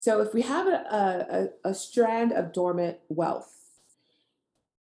So if we have a strand of dormant wealth,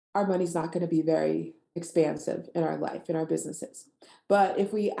 our money's not going to be very expansive in our life, in our businesses. But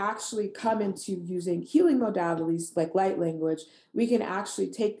if we actually come into using healing modalities like light language, we can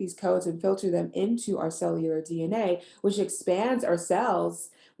actually take these codes and filter them into our cellular DNA, which expands our cells,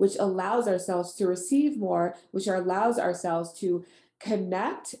 which allows ourselves to receive more, which allows ourselves to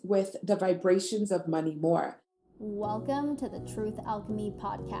connect with the vibrations of money more. Welcome to the Truth Alchemy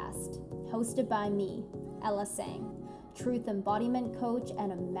Podcast, hosted by me, Ella Sang, truth embodiment coach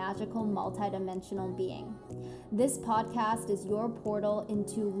and a magical multidimensional being. This podcast is your portal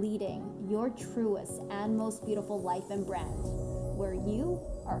into leading your truest and most beautiful life and brand, where you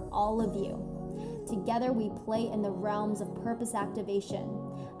are all of you. Together we play in the realms of purpose activation,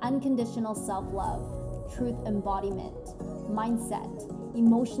 unconditional self-love, truth embodiment, mindset,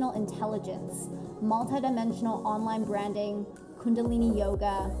 emotional intelligence, multidimensional online branding, Kundalini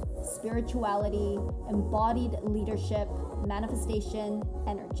yoga, spirituality, embodied leadership, manifestation,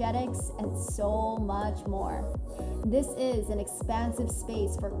 energetics, and so much more. This is an expansive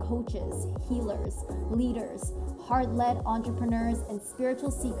space for coaches, healers, leaders, heart-led entrepreneurs, and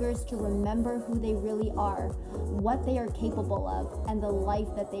spiritual seekers to remember who they really are, what they are capable of, and the life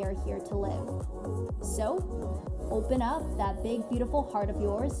that they are here to live. So, open up that big, beautiful heart of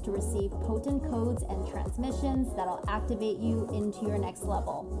yours to receive potent codes and transmissions that'll activate you into your next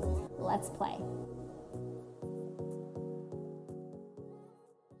level. Let's play.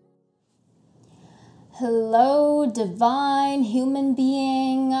 Hello, divine human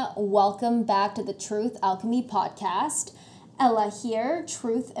being. Welcome back to the Truth Alchemy Podcast. Ella here,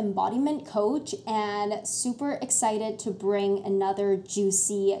 truth embodiment coach, and super excited to bring another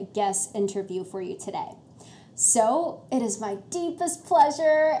juicy guest interview for you today. So it is my deepest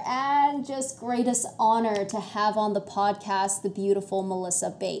pleasure and just greatest honor to have on the podcast the beautiful Melissa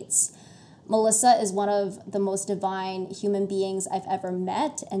Bates. Melissa is one of the most divine human beings I've ever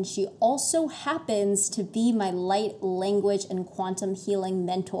met, and she also happens to be my light language and quantum healing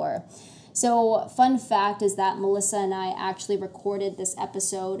mentor. So fun fact is that Melissa and I actually recorded this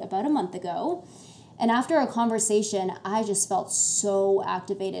episode about a month ago. And after our conversation, I just felt so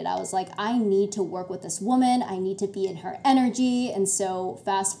activated. I was like, I need to work with this woman. I need to be in her energy. And so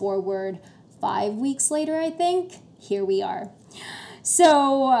fast forward 5 weeks later, I think, here we are.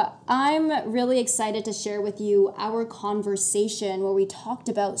 So I'm really excited to share with you our conversation where we talked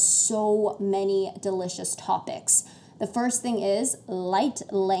about so many delicious topics. The first thing is light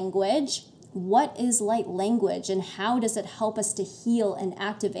language. What is light language and how does it help us to heal and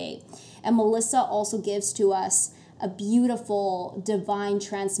activate? And Melissa also gives to us a beautiful divine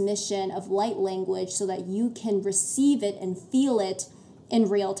transmission of light language so that you can receive it and feel it in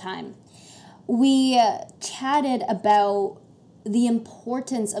real time. We chatted about the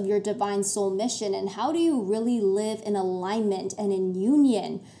importance of your divine soul mission and how do you really live in alignment and in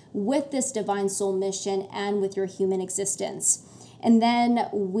union with this divine soul mission and with your human existence. And then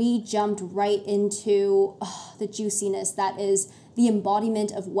we jumped right into the juiciness that is the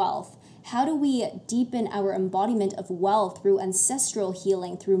embodiment of wealth. How do we deepen our embodiment of wealth through ancestral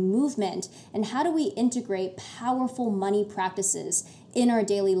healing, through movement? And how do we integrate powerful money practices in our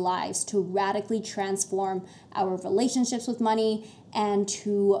daily lives to radically transform our relationships with money and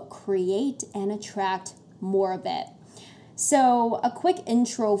to create and attract more of it? So, a quick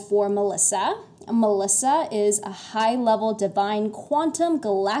intro for Melissa. Melissa is a high-level divine quantum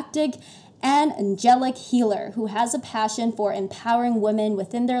galactic and angelic healer who has a passion for empowering women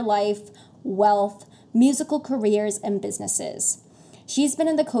within their life, wealth, musical careers, and businesses. She's been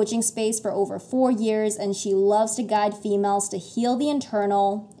in the coaching space for over 4 years, and she loves to guide females to heal the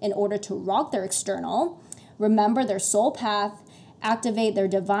internal in order to rock their external, remember their soul path, activate their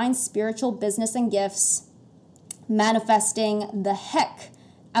divine spiritual business and gifts, manifesting the heck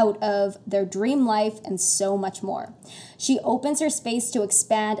out of their dream life, and so much more. She opens her space to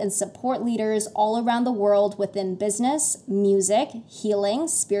expand and support leaders all around the world within business, music, healing,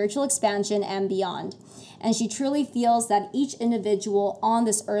 spiritual expansion, and beyond. And she truly feels that each individual on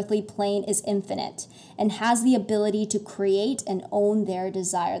this earthly plane is infinite and has the ability to create and own their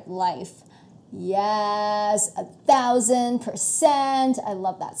desired life. Yes, 1,000%. I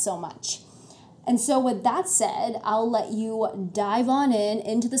love that so much. And so with that said, I'll let you dive on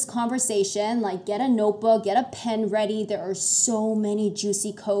into this conversation, like get a notebook, get a pen ready. There are so many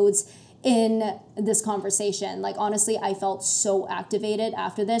juicy codes in this conversation. Like honestly, I felt so activated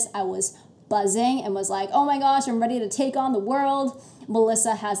after this. I was buzzing and was like, oh my gosh, I'm ready to take on the world,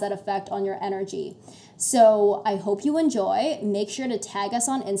 Melissa has that effect on your energy. So I hope you enjoy. Make sure to tag us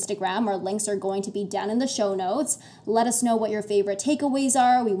on Instagram. Our links are going to be down in the show notes. Let us know what your favorite takeaways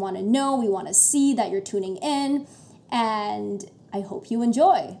are. We want to know, we want to see that you're tuning in. And I hope you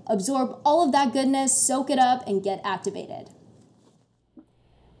enjoy. Absorb all of that goodness, soak it up, and get activated.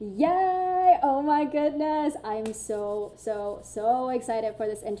 Yay! Oh my goodness. I'm so excited for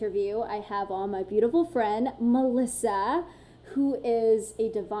this interview. I have on my beautiful friend, Melissa, who is a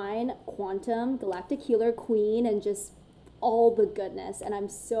divine quantum galactic healer queen and just all the goodness. And I'm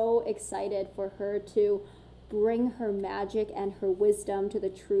so excited for her to bring her magic and her wisdom to the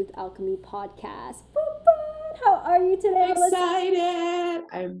Truth Alchemy podcast. How are you today, Melissa? Excited.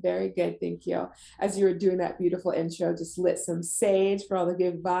 I'm very good, thank you. As you were doing that beautiful intro, just lit some sage for all the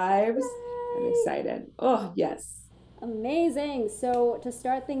good vibes. Yay. I'm excited. Oh, yes. Amazing. So to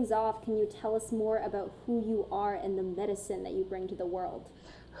start things off, can you tell us more about who you are and the medicine that you bring to the world?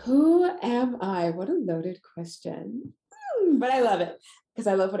 Who am I? What a loaded question. But I love it because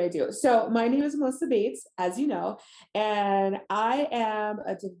I love what I do. So my name is Melissa Bates, as you know, and I am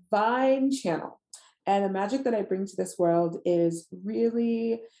a divine channel. And the magic that I bring to this world is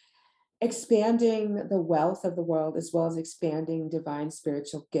really expanding the wealth of the world, as well as expanding divine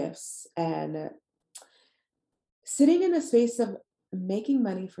spiritual gifts and sitting in a space of making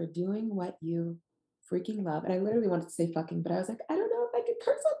money for doing what you freaking love. And I literally wanted to say fucking, but I was like, I don't know if I could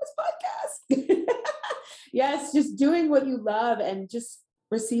curse on this podcast. Yes, just doing what you love and just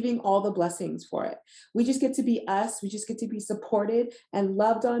receiving all the blessings for it. We just get to be us. We just get to be supported and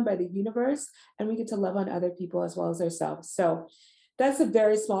loved on by the universe. And we get to love on other people as well as ourselves. So that's a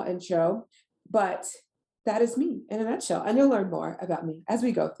very small intro, but that is me in a nutshell. And you'll learn more about me as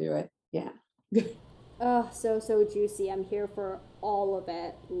we go through it. Yeah. Oh, so juicy. I'm here for all of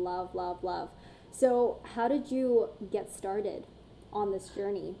it. Love, love, love. So how did you get started on this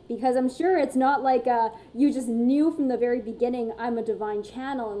journey? Because I'm sure it's not like you just knew from the very beginning, I'm a divine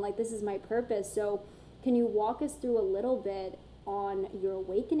channel and like this is my purpose. So can you walk us through a little bit on your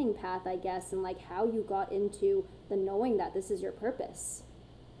awakening path, I guess, and like how you got into the knowing that this is your purpose?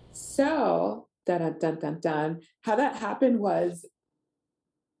 So, dun, dun, dun, dun. How that happened was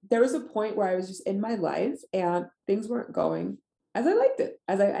there was a point where I was just in my life and things weren't going as I liked it,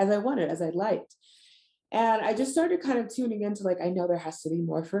 as I wanted, as I liked. And I just started kind of tuning into like, I know there has to be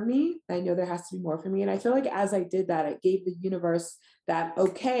more for me. I know there has to be more for me. And I feel like as I did that, it gave the universe that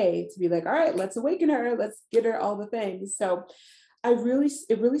okay to be like, all right, let's awaken her. Let's get her all the things. So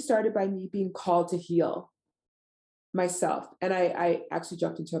it really started by me being called to heal myself. And I actually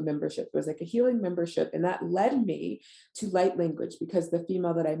jumped into a membership. It was like a healing membership. And that led me to light language because the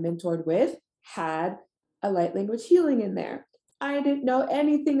female that I mentored with had a light language healing in there. I didn't know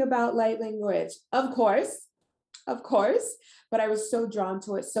anything about light language, of course, but I was so drawn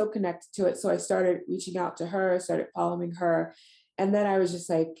to it, so connected to it. So I started reaching out to her, started following her. And then I was just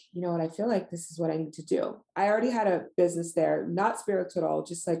like, you know what, I feel like this is what I need to do. I already had a business there, not spiritual at all,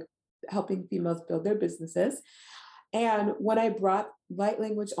 just like helping females build their businesses. And when I brought light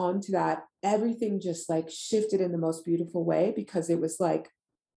language onto that, everything just like shifted in the most beautiful way because it was like,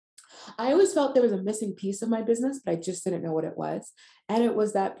 I always felt there was a missing piece of my business, but I just didn't know what it was. And it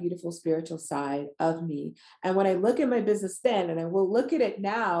was that beautiful spiritual side of me. And when I look at my business then, and I will look at it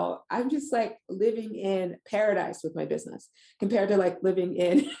now, I'm just like living in paradise with my business compared to like living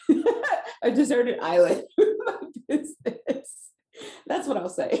in a deserted island with my business. That's what I'll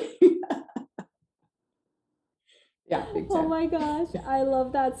say. Yeah, big time. Oh my gosh, I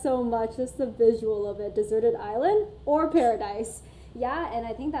love that so much. Just the visual of it, deserted island or paradise. Yeah, and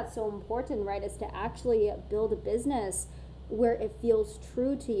I think that's so important, right, is to actually build a business where it feels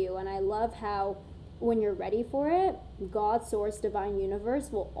true to you. And I love how when you're ready for it, God, source, divine universe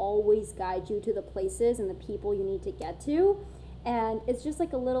will always guide you to the places and the people you need to get to. And it's just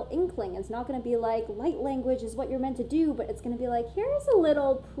like a little inkling. It's not going to be like light language is what you're meant to do, but it's going to be like, here's a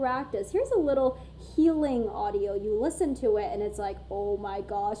little practice. Here's a little healing audio. You listen to it and it's like, oh my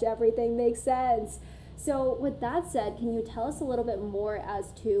gosh, everything makes sense. So with that said, can you tell us a little bit more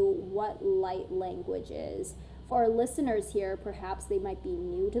as to what light language is? For our listeners here, perhaps they might be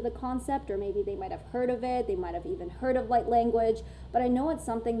new to the concept, or maybe they might have heard of it. They might have even heard of light language, but I know it's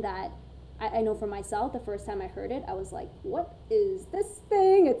something that I know for myself, the first time I heard it, I was like, what is this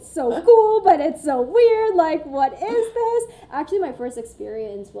thing? It's so cool, but it's so weird. Like, what is this? Actually, my first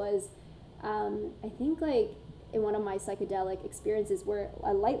experience was, I think like in one of my psychedelic experiences where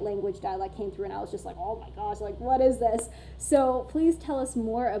a light language dialect came through and I was just like, oh my gosh, like what is this? So please tell us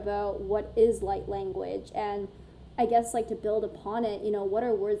more about what is light language. And I guess like to build upon it, what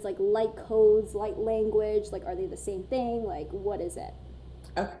are words like light codes, light language? Like, are they the same thing? Like, what is it?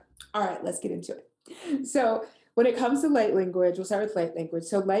 Okay. All right, let's get into it. So, when it comes to light language, we'll start with light language.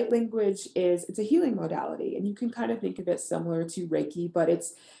 So, light language it's a healing modality, and you can kind of think of it similar to Reiki, but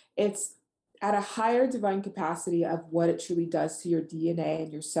it's at a higher divine capacity of what it truly does to your DNA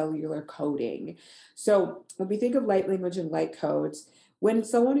and your cellular coding. So, when we think of light language and light codes, when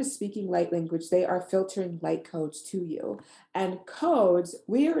someone is speaking light language, they are filtering light codes to you. And codes,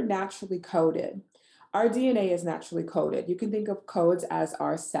 we are naturally coded. Our DNA is naturally coded. You can think of codes as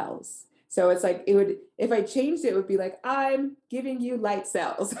our cells. So it's like it would, if I changed it, it would be like, I'm giving you light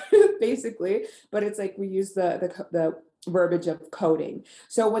cells, basically. But it's like we use the verbiage of coding.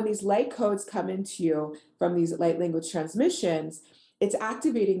 So when these light codes come into you from these light language transmissions, it's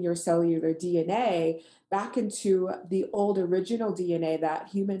activating your cellular DNA back into the old original DNA that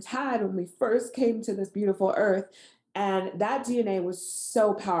humans had when we first came to this beautiful earth. And that DNA was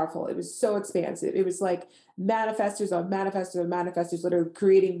so powerful. It was so expansive. It was like manifestors on manifestors on manifestors, literally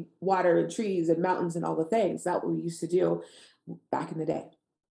creating water and trees and mountains and all the things. That what we used to do back in the day.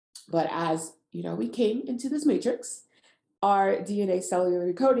 But as you know, we came into this matrix, our DNA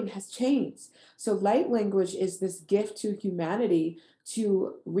cellular coding has changed. So light language is this gift to humanity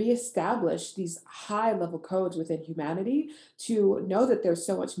to reestablish these high level codes within humanity, to know that there's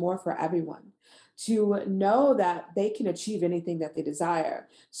so much more for everyone, to know that they can achieve anything that they desire.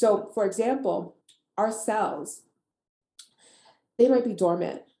 So for example, our cells, they might be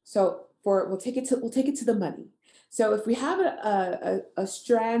dormant. So for we'll take it to the money. So if we have a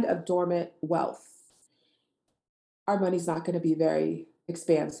strand of dormant wealth, our money's not going to be very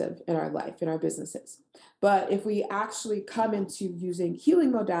expansive in our life, in our businesses. But if we actually come into using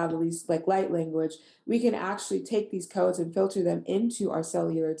healing modalities like light language, we can actually take these codes and filter them into our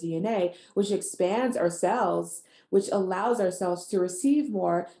cellular DNA, which expands our cells, which allows ourselves to receive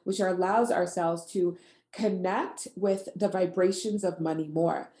more, which allows ourselves to connect with the vibrations of money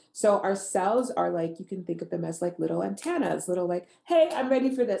more. So our cells are like, you can think of them as like little antennas, little like, hey, I'm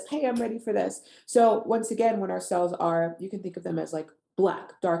ready for this. Hey, I'm ready for this. So once again, when our cells are, you can think of them as like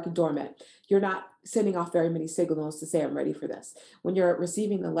black, dark, and dormant. You're not sending off very many signals to say, I'm ready for this. When you're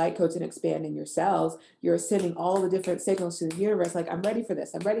receiving the light codes and expanding your cells, you're sending all the different signals to the universe, like, I'm ready for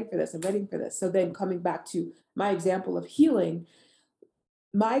this, I'm ready for this, I'm ready for this. So then coming back to my example of healing,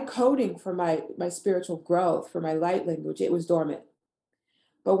 my coding for my spiritual growth, for my light language, it was dormant.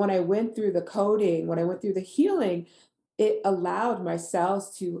 But when I went through the coding, when I went through the healing, it allowed my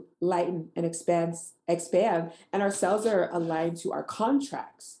cells to lighten and expand, and our cells are aligned to our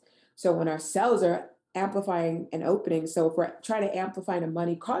contracts. So when our cells are amplifying and opening, so if we're trying to amplify a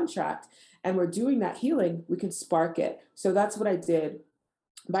money contract and we're doing that healing, we can spark it. So that's what I did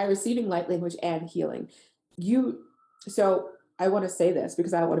by receiving light language and healing. You so I want to say this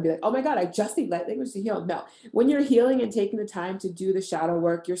because I don't want to be like, oh my God, I just need light language to heal. No, when you're healing and taking the time to do the shadow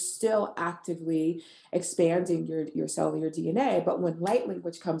work, you're still actively expanding your cellular DNA. But when light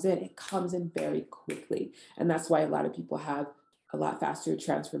language comes in, it comes in very quickly. And that's why a lot of people have a lot faster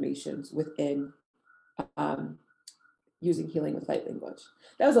transformations within um, using healing with light language.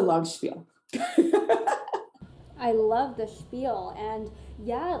 That was a long spiel. I love the spiel. And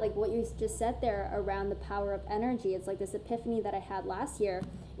yeah, like what you just said there around the power of energy, it's like this epiphany that I had last year.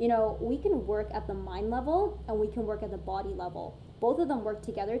 We can work at the mind level and we can work at the body level. Both of them work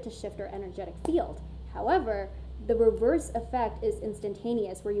together to shift our energetic field. However, the reverse effect is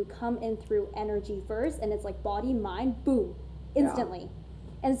instantaneous, where you come in through energy first and it's like body, mind, boom, Yeah. instantly.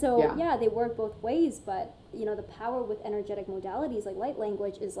 And so, Yeah. yeah, they work both ways, but the power with energetic modalities like light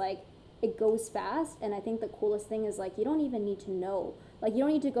language is like it goes fast. And I think the coolest thing is like you don't even need to know. Like you don't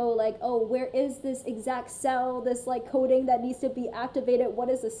need to go like, oh, where is this exact cell, this like coding that needs to be activated? What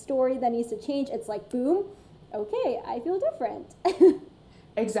is the story that needs to change? It's like boom, okay, I feel different.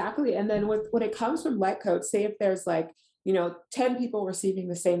 Exactly. And then when it comes from light code, say if there's like, 10 people receiving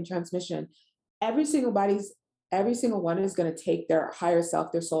the same transmission, every single body's every single one is going to take their higher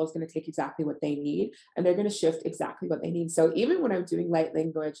self, their soul is going to take exactly what they need, and they're going to shift exactly what they need. So even when I'm doing light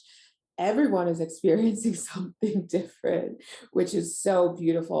language, everyone is experiencing something different, which is so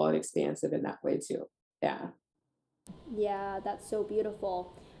beautiful and expansive in that way too. Yeah. Yeah, that's so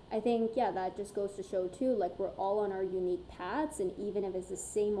beautiful. I think, yeah, that just goes to show too, like we're all on our unique paths, and even if it's the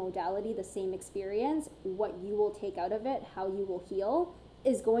same modality, the same experience, what you will take out of it, how you will heal,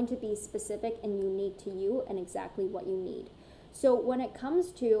 is going to be specific and unique to you and exactly what you need. So when it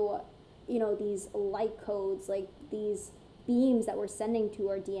comes to, these light codes, like these beams that we're sending to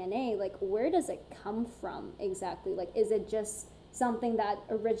our DNA, like where does it come from exactly? Like, is it just something that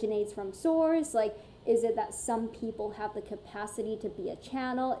originates from source? Like, Is it that some people have the capacity to be a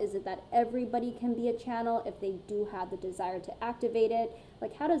channel? Is it that everybody can be a channel if they do have the desire to activate it?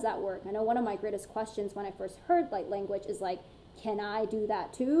 Like, how does that work? I know one of my greatest questions when I first heard light language is like, can I do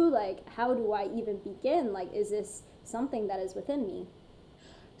that too? Like, how do I even begin? Like, is this something that is within me?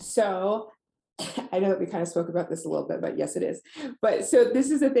 So I know that we kind of spoke about this a little bit, but yes, it is. But so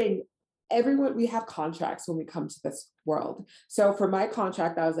this is the thing. Everyone, we have contracts when we come to this world. So for my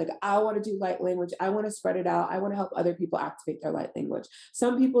contract, I was like, I want to do light language. I want to spread it out. I want to help other people activate their light language.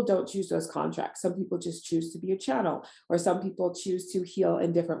 Some people don't choose those contracts. Some people just choose to be a channel, or some people choose to heal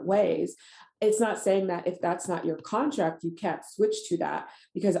in different ways. It's not saying that if that's not your contract, you can't switch to that,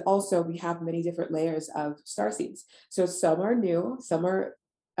 because also we have many different layers of star seeds. So some are new, some are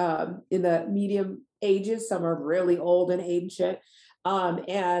in the medium ages, some are really old and ancient.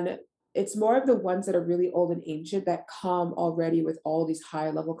 And it's more of the ones that are really old and ancient that come already with all these high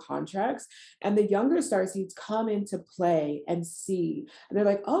level contracts. And the younger star seeds come into play and see, and they're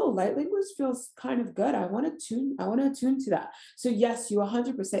like, oh, light language feels kind of good. I want to attune to that. So yes, you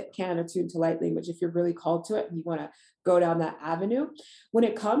 100% can attune to light language if you're really called to it and you want to go down that avenue. When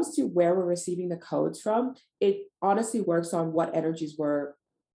it comes to where we're receiving the codes from, it honestly works on what energies we're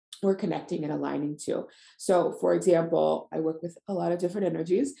connecting and aligning to. So, for example, I work with a lot of different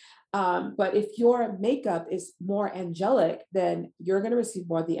energies. But if your makeup is more angelic, then you're going to receive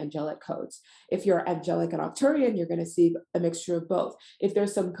more of the angelic codes. If you're angelic and Arcturian, you're going to see a mixture of both. If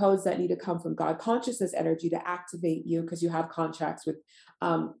there's some codes that need to come from God consciousness energy to activate you because you have contracts with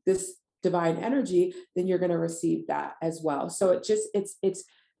this divine energy, then you're going to receive that as well. So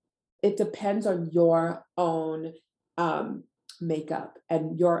it depends on your own um, makeup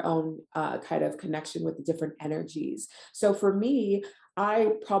and your own kind of connection with the different energies. So for me,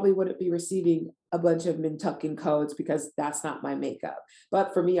 I probably wouldn't be receiving a bunch of Mintucking codes because that's not my makeup.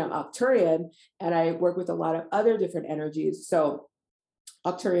 But for me, I'm Octurian and I work with a lot of other different energies. So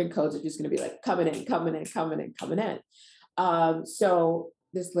Octurian codes are just going to be like coming in, coming in, coming in, coming in. So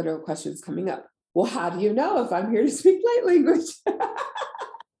this literal question is coming up. Well, how do you know if I'm here to speak light language?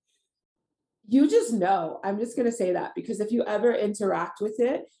 You just know. I'm just going to say that because if you ever interact with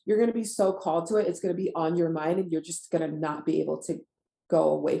it, you're going to be so called to it. It's going to be on your mind and you're just going to not be able to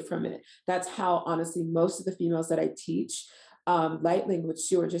go away from it. That's how, honestly, most of the females that I teach light language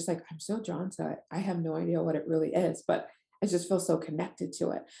to are just like, I'm so drawn to it. I have no idea what it really is, but I just feel so connected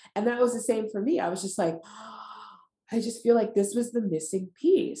to it. And that was the same for me. I was just like, I just feel like this was the missing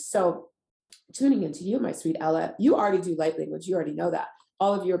piece. So tuning into you, my sweet Ella. You already do light language. You already know that.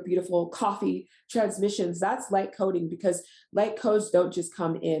 All of your beautiful coffee transmissions, that's light coding because light codes don't just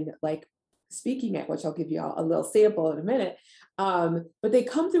come in like speaking it, which I'll give you all a little sample in a minute. But they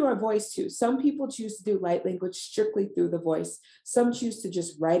come through our voice too. Some people choose to do light language strictly through the voice. Some choose to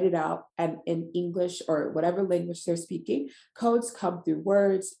just write it out and in English or whatever language they're speaking. Codes come through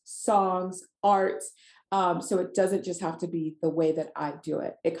words, songs, art. So it doesn't just have to be the way that I do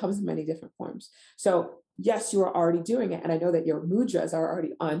it. It comes in many different forms. So yes, you are already doing it. And I know that your mudras are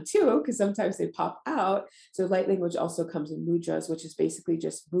already on too, because sometimes they pop out. So light language also comes in mudras, which is basically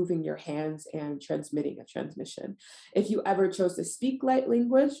just moving your hands and transmitting a transmission. If you ever chose to speak light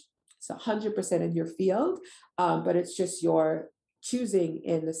language, it's 100% in your field, but it's just your choosing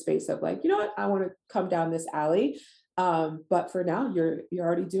in the space of like, you know what, I want to come down this alley. But for now, you're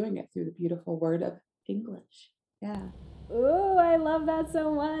already doing it through the beautiful word of English. Yeah. Ooh, I love that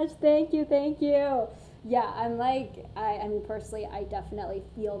so much. Thank you, thank you. Yeah, I mean, personally, I definitely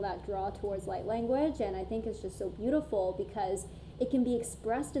feel that draw towards light language, and I think it's just so beautiful because it can be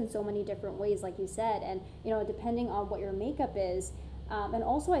expressed in so many different ways, like you said, and, depending on what your makeup is. And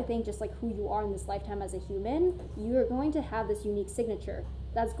also, I think just like who you are in this lifetime as a human, you're going to have this unique signature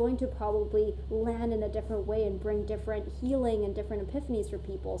that's going to probably land in a different way and bring different healing and different epiphanies for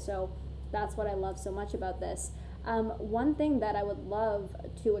people. So that's what I love so much about this. One thing that I would love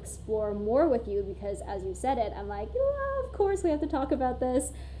to explore more with you, because as you said it, I'm like, yeah, of course we have to talk about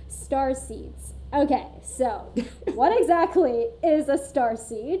this. Star seeds. Okay, so what exactly is a star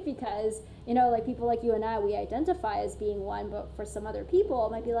seed? Because, like people like you and I, we identify as being one, but for some other people,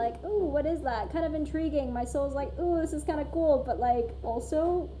 it might be like, ooh, what is that? Kind of intriguing. My soul's like, ooh, this is kind of cool, but like,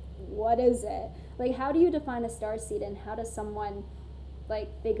 also, what is it? Like, how do you define a star seed and how does someone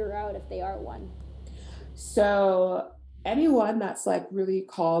like figure out if they are one? So anyone that's like really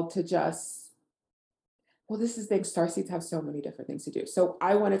called to just, well, this is the thing, starseeds have so many different things to do. So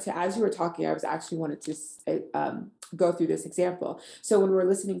I wanted to, as you were talking, I was actually wanted to go through this example. So when we're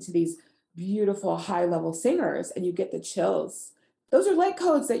listening to these beautiful high level singers and you get the chills, those are light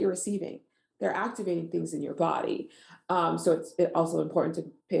codes that you're receiving. they're activating things in your body. So it's also important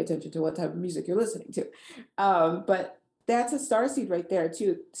to pay attention to what type of music you're listening to. But that's a starseed right there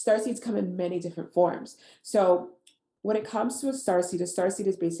too. Starseeds come in many different forms. So when it comes to a starseed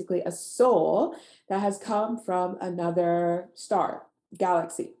is basically a soul that has come from another star,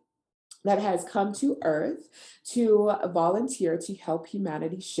 galaxy, that has come to Earth to volunteer to help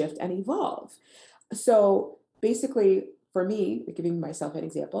humanity shift and evolve. So basically, for me, giving myself an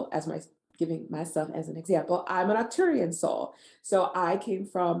example, giving myself as an example, I'm an Arcturian soul. So I came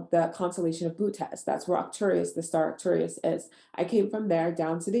from the constellation of Bootes. That's where Arcturus, the star Arcturus, is. I came from there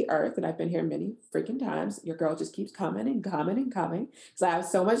down to the Earth, and I've been here many freaking times. Your girl just keeps coming and coming and coming because I have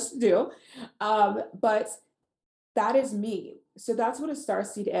so much to do. But that is me. So that's what a star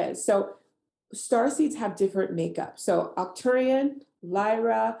seed is. So star seeds have different makeup. So Arcturian,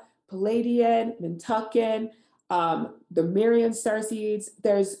 Lyra, Palladian, Nantucket, the Mirian star seeds.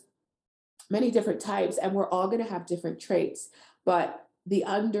 There's many different types, and we're all going to have different traits. But the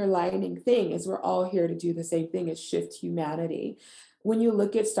underlining thing is we're all here to do the same thing, is shift humanity. When you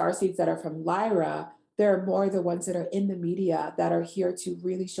look at star seeds that are from Lyra, they're more the ones that are in the media that are here to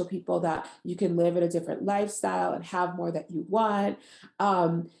really show people that you can live in a different lifestyle and have more that you want.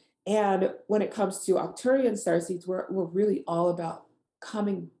 And when it comes to Arcturian starseeds, we're really all about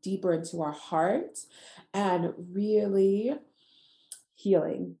coming deeper into our heart and really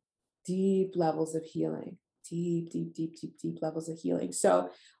healing, deep levels of healing, deep levels of healing. So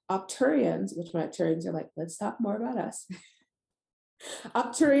Arcturians, which my Arcturians are like, let's talk more about us.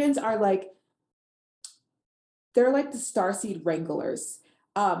 Arcturians are like, they're like the starseed wranglers.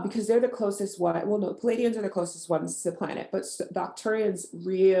 Because they're the closest one. Well, no, Palladians are the closest ones to the planet, but the Arcturians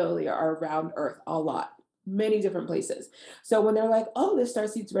really are around Earth a lot, many different places. So when they're like, oh, the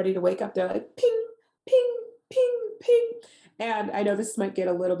starseed's ready to wake up, they're like, ping, ping, ping, ping. And I know this might get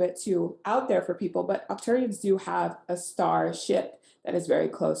a little bit too out there for people, but Arcturians do have a star ship that is very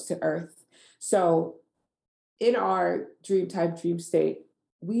close to Earth. So in our dream time, dream state,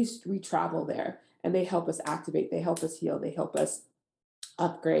 we travel there, and they help us activate, they help us heal, they help us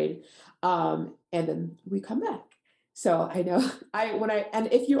upgrade, and then we come back. So I know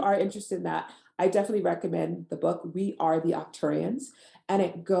and if you are interested in that, I definitely recommend the book We Are the Arcturians, and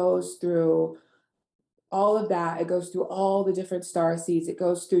it goes through all of that. It goes through all the different star seeds. It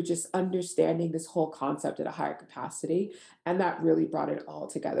goes through just understanding this whole concept at a higher capacity, and that really brought it all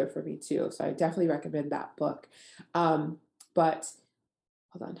together for me too. So I definitely recommend that book. But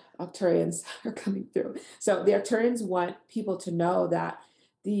hold on, Arcturians are coming through. So the Arcturians want people to know that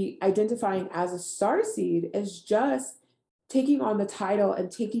the identifying as a star seed is just taking on the title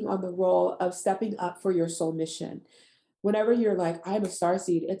and taking on the role of stepping up for your soul mission. Whenever you're like, I'm a star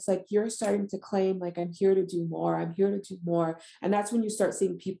seed, it's like you're starting to claim, like, I'm here to do more, I'm here to do more. And that's when you start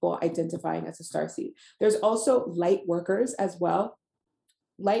seeing people identifying as a star seed. There's also light workers as well.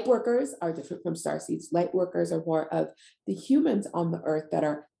 Light workers are different from star seeds. Light workers are more of the humans on the earth that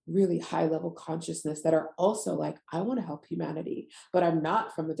are really high level consciousness, that are also like, I want to help humanity, but I'm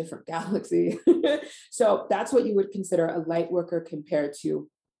not from a different galaxy. So that's what you would consider a light worker compared to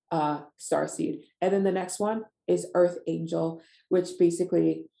star seed. And then the next one is earth angel, which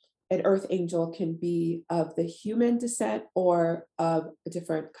basically an earth angel can be of the human descent or of a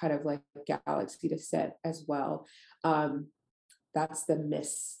different kind of like galaxy descent as well. That's the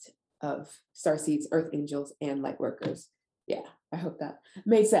mist of star seeds, earth angels, and light workers. Yeah, I hope that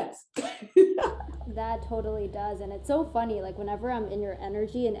made sense. That totally does. And it's so funny, like whenever I'm in your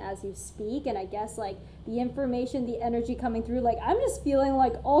energy and as you speak, and I guess like the information, the energy coming through, like I'm just feeling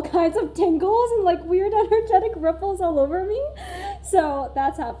like all kinds of tingles and like weird energetic ripples all over me. So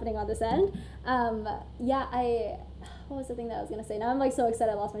that's happening on this end. What was the thing that I was gonna say? Now I'm like so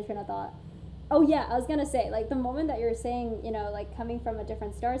excited I lost my train of thought. Oh yeah, I was gonna say, like the moment that you're saying, like coming from a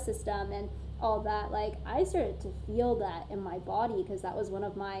different star system and all that, like I started to feel that in my body, because that was one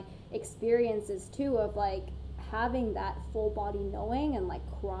of my experiences too, of like having that full body knowing and like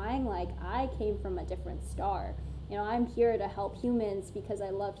crying, like I came from a different star. I'm here to help humans because I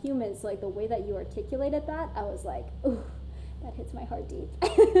love humans. So, like the way that you articulated that, I was like, ooh, that hits my heart deep.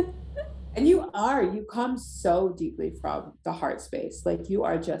 And you come so deeply from the heart space. Like you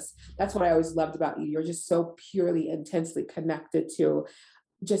are just, that's what I always loved about you. You're just so purely, intensely connected to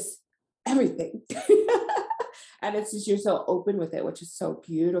just everything. And it's just, you're so open with it, which is so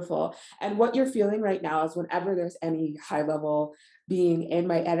beautiful. And what you're feeling right now is whenever there's any high level being in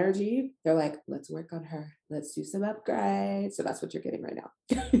my energy, they're like, let's work on her. Let's do some upgrades. So that's what you're getting right now.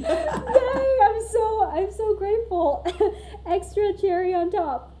 Yay, I'm so grateful. Extra cherry on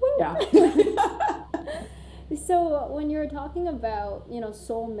top. Woo. Yeah. So when you're talking about,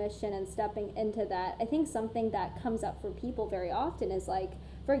 soul mission and stepping into that, I think something that comes up for people very often is like,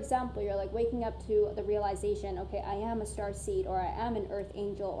 for example, you're like waking up to the realization, okay, I am a star seed, or I am an earth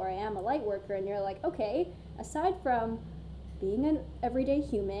angel, or I am a light worker, and you're like, okay, aside from being an everyday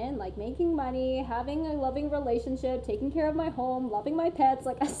human, like making money, having a loving relationship, taking care of my home, loving my pets,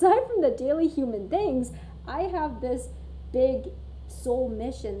 like aside from the daily human things, I have this big soul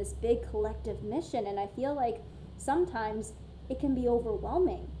mission, this big collective mission, and I feel like sometimes it can be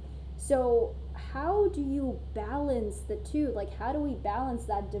overwhelming. So, how do you balance the two? Like, how do we balance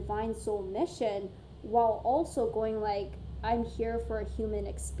that divine soul mission while also going like, I'm here for a human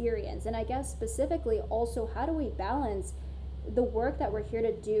experience? And I guess specifically also, how do we balance the work that we're here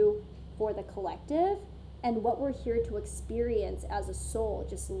to do for the collective and what we're here to experience as a soul,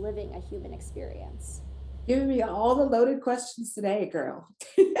 just living a human experience? Giving me all the loaded questions today, girl.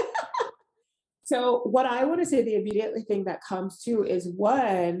 So, what I want to say, the immediately thing that comes to is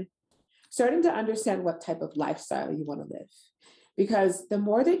one, starting to understand what type of lifestyle you want to live. Because the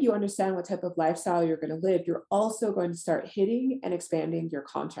more that you understand what type of lifestyle you're going to live, you're also going to start hitting and expanding your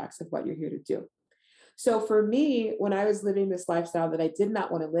contracts of what you're here to do. So for me, when I was living this lifestyle that I did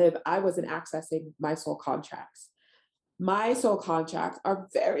not want to live, I wasn't accessing my soul contracts. My soul contracts are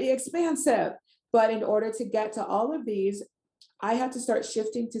very expansive. But in order to get to all of these, I had to start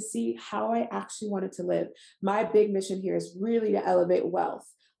shifting to see how I actually wanted to live. My big mission here is really to elevate wealth.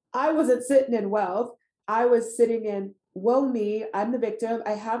 I wasn't sitting in wealth. I was sitting in, woe me, I'm the victim.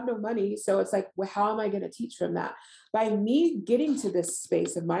 I have no money. So it's like, well, how am I going to teach from that? By me getting to this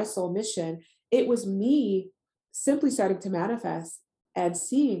space of my soul mission, it was me simply starting to manifest and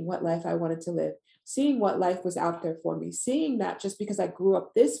seeing what life I wanted to live, seeing what life was out there for me, seeing that just because I grew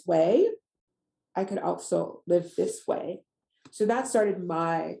up this way, I could also live this way. So that started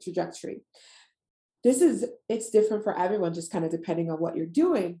my trajectory. It's different for everyone, just kind of depending on what you're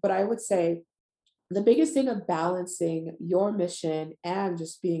doing. But I would say the biggest thing of balancing your mission and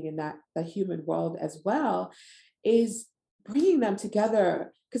just being in the human world as well is bringing them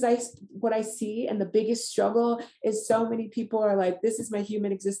together. Because what I see and the biggest struggle is so many people are like, this is my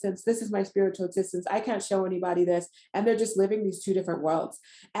human existence, this is my spiritual existence, I can't show anybody this, and they're just living these two different worlds.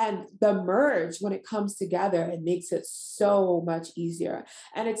 And the merge, when it comes together, it makes it so much easier.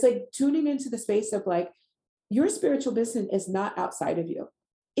 And it's like tuning into the space of like, your spiritual mission is not outside of you,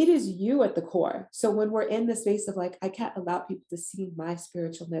 it is you at the core. So when we're in the space of like, I can't allow people to see my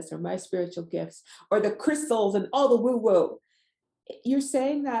spiritualness or my spiritual gifts or the crystals and all the woo woo, you're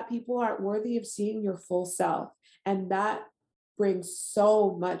saying that people aren't worthy of seeing your full self. And that brings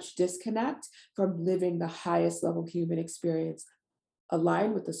so much disconnect from living the highest level human experience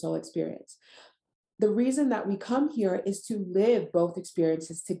aligned with the soul experience. The reason that we come here is to live both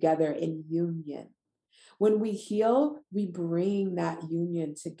experiences together in union. When we heal, we bring that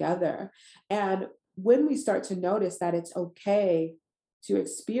union together. And when we start to notice that it's okay to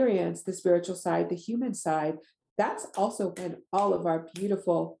experience the spiritual side, the human side, that's also when all of our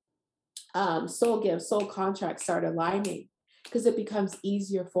beautiful soul gifts, soul contracts start aligning because it becomes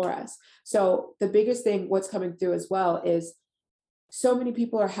easier for us. So, the biggest thing, what's coming through as well, is so many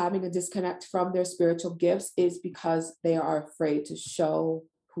people are having a disconnect from their spiritual gifts is because they are afraid to show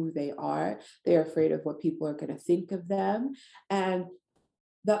who they are. They're afraid of what people are going to think of them. And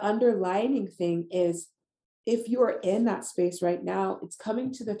the underlining thing is if you are in that space right now, it's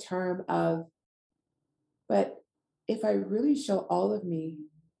coming to the term of, but if I really show all of me,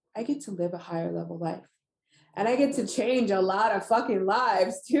 I get to live a higher level life. And I get to change a lot of fucking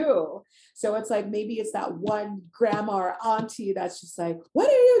lives too. So it's like maybe it's that one grandma or auntie that's just like, what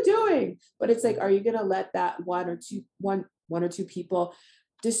are you doing? But it's like, are you gonna let that one or two people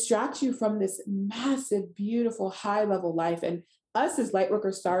distract you from this massive, beautiful, high level life? And us as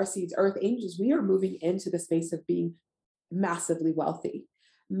lightworkers, star seeds, earth angels, we are moving into the space of being massively wealthy,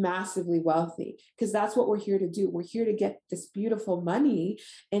 massively wealthy, because that's what we're here to do. We're here to get this beautiful money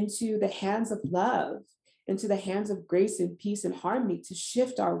into the hands of love, into the hands of grace and peace and harmony to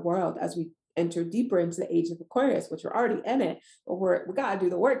shift our world as we enter deeper into the age of Aquarius, which we're already in it, but we got to do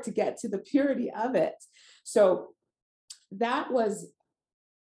the work to get to the purity of it. So that was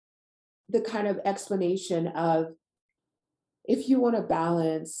the kind of explanation of, if you want to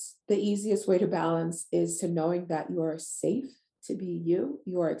balance, the easiest way to balance is to knowing that you are safe to be you,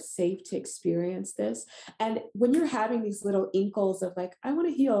 you are safe to experience this. And when you're having these little inkles of like, I want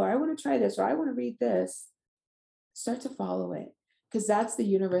to heal, or I want to try this, or I want to read this, start to follow it, because that's the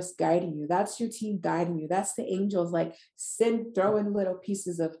universe guiding you. That's your team guiding you. That's the angels like send throwing little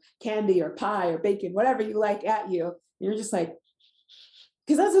pieces of candy or pie or bacon, whatever you like at you. And you're just like,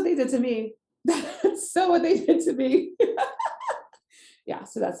 because that's what they did to me. That's so what they did to me. Yeah,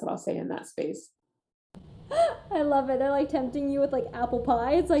 so that's what I'll say in that space. I love it. They're like tempting you with like apple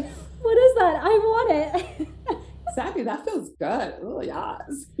pie. It's like, what is that? I want it. Exactly, that feels good. Oh,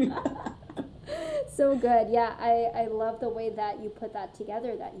 yes. So good. Yeah, I love the way that you put that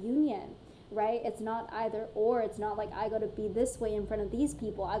together, that union, right? It's not either or. It's not like I got to be this way in front of these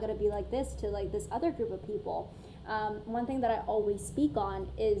people. I got to be like this to like this other group of people. One thing that I always speak on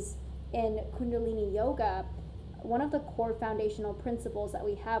is in Kundalini Yoga, one of the core foundational principles that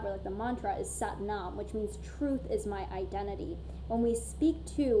we have, or like the mantra, is Sat Nam, which means truth is my identity. When we speak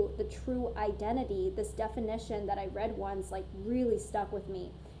to the true identity, this definition that I read once like really stuck with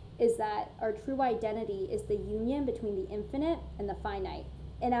me, is that our true identity is the union between the infinite and the finite.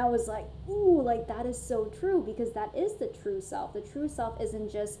 And I was like, ooh, like that is so true, because that is the true self. The true self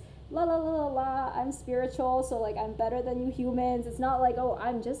isn't just la la la la la, I'm spiritual, so like I'm better than you humans. It's not like, oh,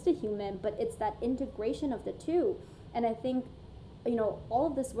 I'm just a human, but it's that integration of the two. And I think, all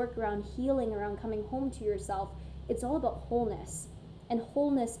of this work around healing, around coming home to yourself, it's all about wholeness. And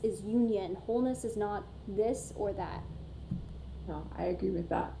wholeness is union. Wholeness is not this or that. No, I agree with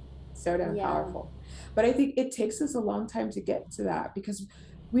that. So damn Yeah. powerful. But I think it takes us a long time to get to that because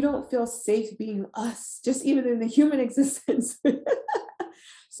we don't feel safe being us, just even in the human existence.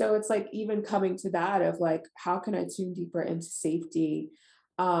 So it's like even coming to that of like, how can I tune deeper into safety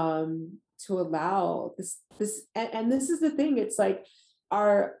to allow this and this is the thing, it's like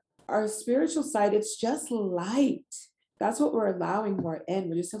our our spiritual side, it's just light. That's what we're allowing more in.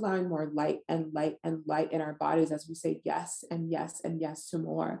 We're just allowing more light and light and light in our bodies as we say yes and yes and yes to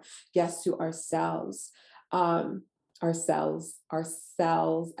more, yes to ourselves. Um, ourselves.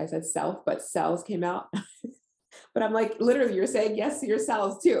 I said self, but cells came out. But I'm like, literally, you're saying yes to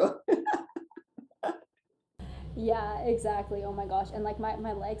yourselves too. Yeah, exactly. Oh my gosh. And like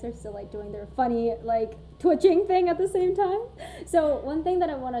my legs are still like doing their funny like twitching thing at the same time. So one thing that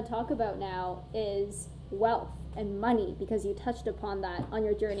I want to talk about now is wealth and money, because you touched upon that on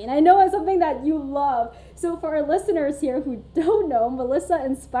your journey. And I know it's something that you love. So for our listeners here who don't know, Melissa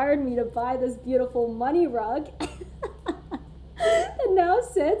inspired me to buy this beautiful money rug. That now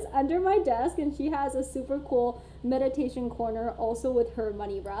sits under my desk, and she has a super cool meditation corner also with her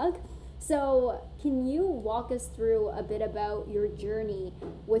money rug. So, can you walk us through a bit about your journey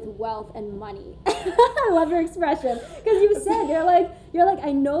with wealth and money? I love your expression, because you said you're like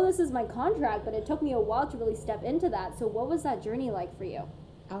I know this is my contract, but it took me a while to really step into that. So, what was that journey like for you?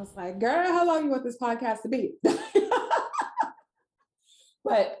 I was like, girl, how long you want this podcast to be?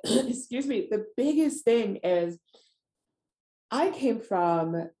 But excuse me, the biggest thing is I came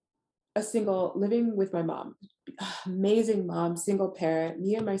from a single living with my mom, amazing mom, single parent.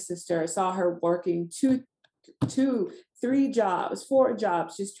 Me and my sister, I saw her working two, 3 jobs, 4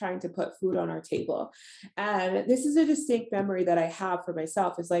 jobs, just trying to put food on our table. And this is a distinct memory that I have for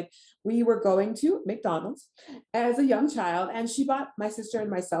myself. Is like we were going to McDonald's as a young child, and she bought my sister and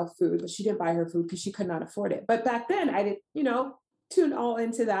myself food, but she didn't buy her food because she could not afford it. But back then, I didn't, tune all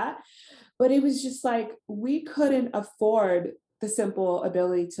into that. But it was just like we couldn't afford the simple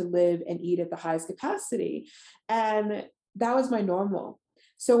ability to live and eat at the highest capacity. And that was my normal.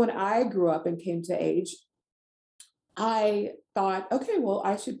 So when I grew up and came to age, I thought, okay, well,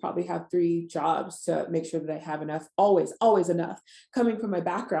 I should probably have 3 jobs to make sure that I have enough, always, always enough. Coming from my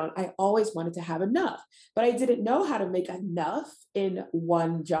background, I always wanted to have enough, but I didn't know how to make enough in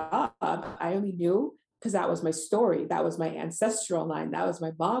one job. I only knew because that was my story. That was my ancestral line. That was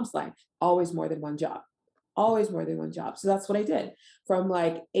my mom's line. Always more than one job. Always more than one job. So that's what I did from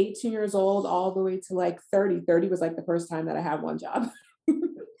like 18 years old all the way to like 30. 30 was like the first time that I had one job.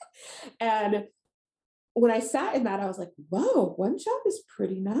 And when I sat in that, I was like, whoa, one job is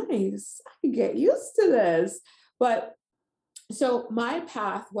pretty nice. I can get used to this. But so my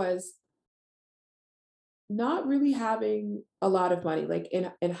path was not really having a lot of money. Like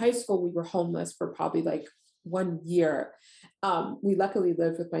in high school, we were homeless for probably like 1 year. We luckily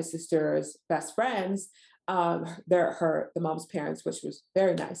lived with my sister's best friends. The mom's parents, which was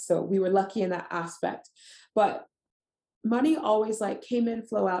very nice. So we were lucky in that aspect. But money always like came in,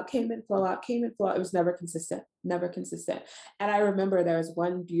 flow out, came in, flow out, came in, flow out. It was never consistent, never consistent. And I remember there was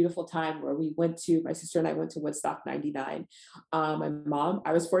one beautiful time where my sister and I went to Woodstock 99.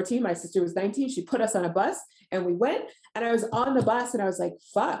 I was 14, my sister was 19. She put us on a bus and we went, and I was on the bus and I was like,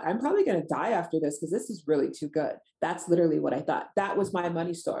 fuck, I'm probably going to die after this because this is really too good. That's literally what I thought. That was my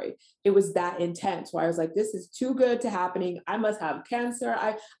money story. It was that intense where I was like, this is too good to happening. I must have cancer.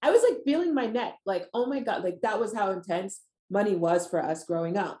 I was like feeling my neck, like, oh my God, like that was how intense money was for us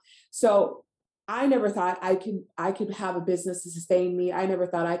growing up. So I never thought I could have a business to sustain me. I never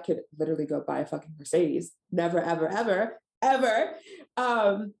thought I could literally go buy a fucking Mercedes. Never, ever, ever, ever.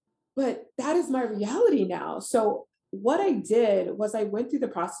 Um, but that is my reality now. So what I did was I went through the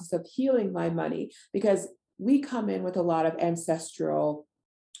process of healing my money because we come in with a lot of ancestral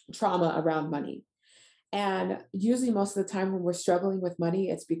trauma around money. And usually, most of the time, when we're struggling with money,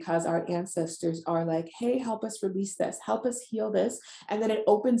 it's because our ancestors are like, hey, help us release this, help us heal this. And then it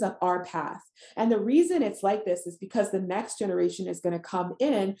opens up our path. And the reason it's like this is because the next generation is going to come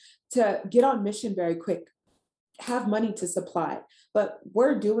in to get on mission very quick, have money to supply. But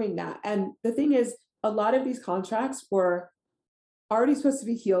we're doing that. And the thing is, a lot of these contracts were already supposed to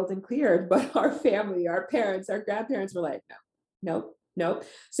be healed and cleared, but our family, our parents, our grandparents were like, no, nope, nope.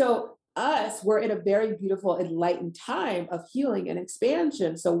 So us, we're in a very beautiful, enlightened time of healing and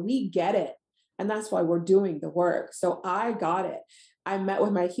expansion. So we get it. And that's why we're doing the work. So I got it. I met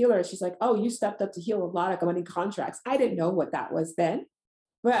with my healer. She's like, oh, you stepped up to heal a lot of money contracts. I didn't know what that was then,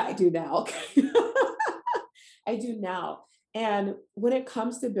 but I do now. I do now. And when it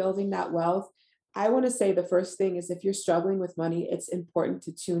comes to building that wealth, I want to say the first thing is if you're struggling with money, it's important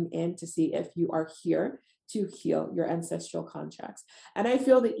to tune in to see if you are here to heal your ancestral contracts. And I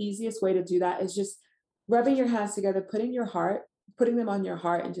feel the easiest way to do that is just rubbing your hands together, putting them on your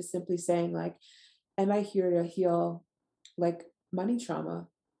heart, and just simply saying, like, am I here to heal like money trauma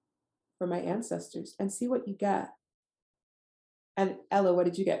for my ancestors? And see what you get. And Ella, what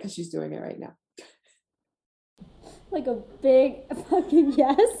did you get? Because she's doing it right now. Like a big fucking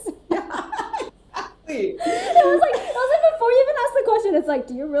yes. Exactly. It was like before you even ask the question, it's like,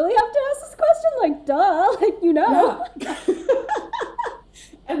 do you really have to ask this question? Like, duh, like, you know. Yeah.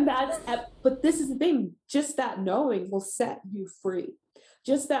 And but this is the thing, just that knowing will set you free.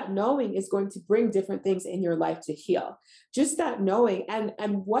 Just that knowing is going to bring different things in your life to heal. Just that knowing. And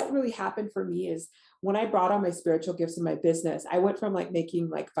what really happened for me is when I brought on my spiritual gifts in my business, I went from like making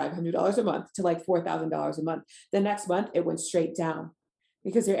like $500 a month to like $4,000 a month. The next month, it went straight down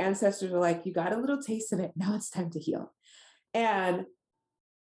because your ancestors are like, you got a little taste of it. Now it's time to heal. And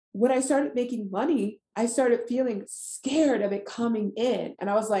when I started making money, I started feeling scared of it coming in. And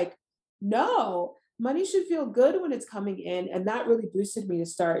I was like, no, money should feel good when it's coming in. And that really boosted me to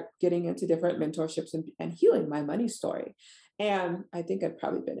start getting into different mentorships and healing my money story. And I think I've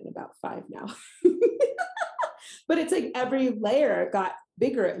probably been in about 5 now. But it's like every layer got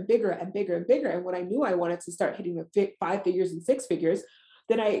bigger and bigger and bigger and bigger. And when I knew I wanted to start hitting the 5 figures and 6 figures,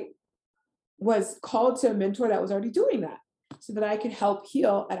 then I was called to a mentor that was already doing that so that I could help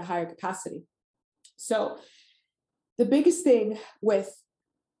heal at a higher capacity. So the biggest thing with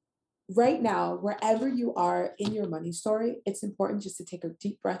right now, wherever you are in your money story, it's important just to take a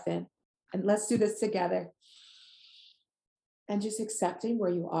deep breath in and let's do this together. And just accepting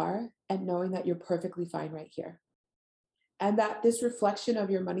where you are and knowing that you're perfectly fine right here. And that this reflection of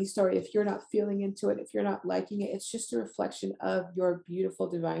your money story, if you're not feeling into it, if you're not liking it, it's just a reflection of your beautiful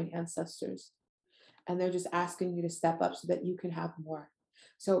divine ancestors. And they're just asking you to step up so that you can have more.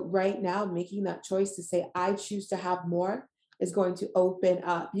 So right now, making that choice to say, I choose to have more is going to open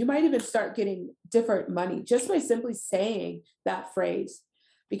up. You might even start getting different money just by simply saying that phrase,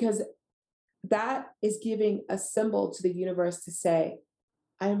 because that is giving a symbol to the universe to say,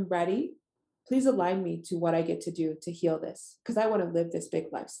 I'm ready. Please align me to what I get to do to heal this because I want to live this big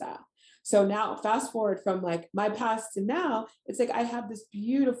lifestyle. So now, fast forward from like my past to now, it's like I have this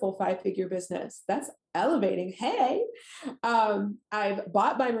beautiful 5-figure business that's elevating. Hey, I've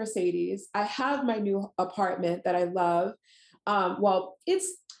bought my Mercedes. I have my new apartment that I love. Well, it's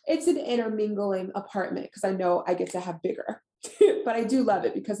an intermingling apartment because I know I get to have bigger. But I do love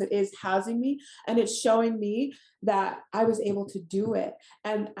it because it is housing me and it's showing me that I was able to do it.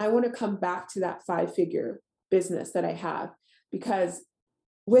 And I want to come back to that 5-figure business that I have because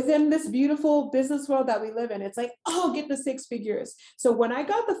within this beautiful business world that we live in, it's like, oh, get the 6 figures. So when I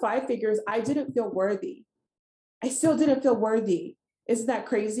got the 5 figures, I didn't feel worthy. I still didn't feel worthy. Isn't that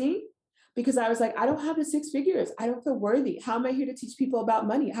crazy? Because I was like, I don't have the 6 figures. I don't feel worthy. How am I here to teach people about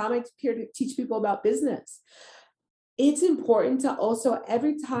money? How am I here to teach people about business? It's important to also,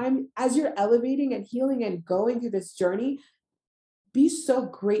 every time as you're elevating and healing and going through this journey, be so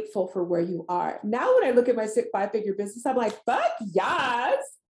grateful for where you are. Now, when I look at my 5-figure business, I'm like, fuck yes.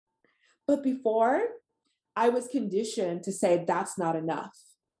 But before, I was conditioned to say, that's not enough.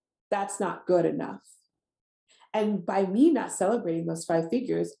 That's not good enough. And by me not celebrating those 5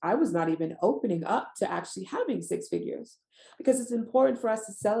 figures, I was not even opening up to actually having 6 figures because it's important for us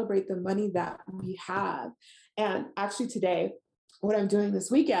to celebrate the money that we have. And actually today, what I'm doing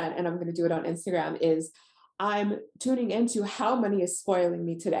this weekend, and I'm going to do it on Instagram, is I'm tuning into how money is spoiling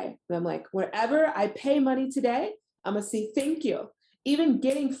me today. And I'm like, wherever I pay money today, I'm gonna say thank you. Even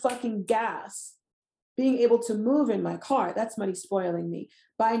getting fucking gas, being able to move in my car, that's money spoiling me.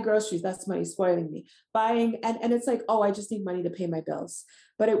 Buying groceries, that's money spoiling me. Buying, and it's like, oh, I just need money to pay my bills.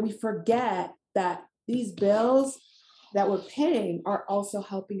 But we forget that these bills that we're paying are also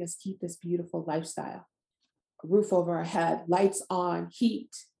helping us keep this beautiful lifestyle. A roof over our head, lights on,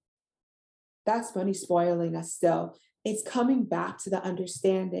 heat. That's money spoiling us still. It's coming back to the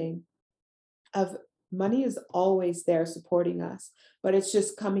understanding of money is always there supporting us, but it's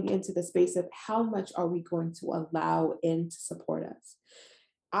just coming into the space of how much are we going to allow in to support us.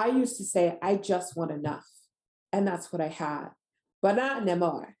 I used to say, I just want enough. And that's what I had, but not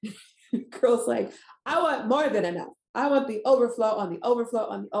anymore. Girls like, I want more than enough. I want the overflow on the overflow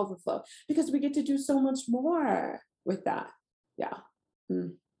on the overflow because we get to do so much more with that. Yeah.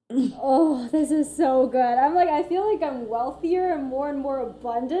 Mm. Oh, this is so good. I'm like, I feel like I'm wealthier and more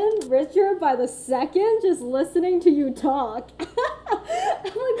abundant, richer by the second just listening to you talk. I'm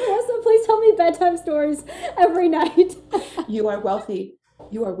like, Melissa, please tell me bedtime stories every night. You are wealthy.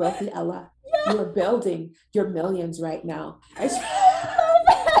 You are wealthy, Ella. You are building your millions right now. I should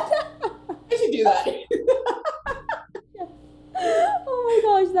do that. Oh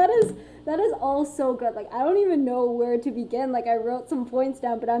my gosh, that is all so good. Like, I don't even know where to begin. Like, I wrote some points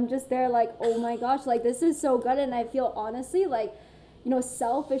down, but I'm just there like, oh my gosh, like this is so good. And I feel honestly like,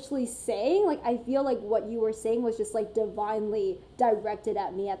 selfishly saying, like, I feel like what you were saying was just like divinely directed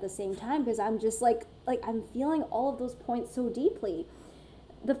at me at the same time, because I'm just like I'm feeling all of those points so deeply.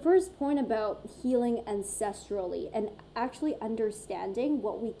 The first point about healing ancestrally and actually understanding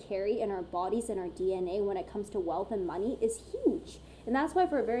what we carry in our bodies and our DNA when it comes to wealth and money is huge. And that's why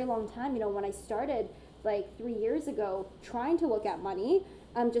for a very long time, when I started like 3 years ago trying to look at money,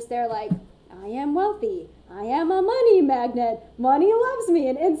 I'm just there like, I am wealthy. I am a money magnet. Money loves me.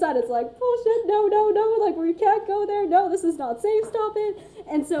 And inside it's like, bullshit, no, no, no. Like, we can't go there. No, this is not safe. Stop it.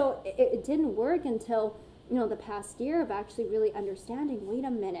 And so it didn't work until the past year of actually really understanding, wait a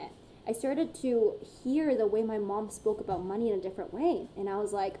minute. I started to hear the way my mom spoke about money in a different way. And I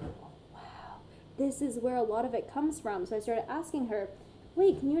was like, oh, wow, this is where a lot of it comes from. So I started asking her,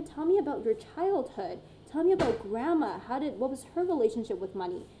 wait, can you tell me about your childhood? Tell me about grandma. What was her relationship with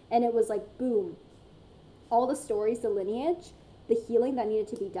money? And it was like, boom. All the stories, the lineage, the healing that needed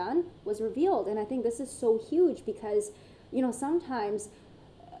to be done was revealed. And I think this is so huge because, sometimes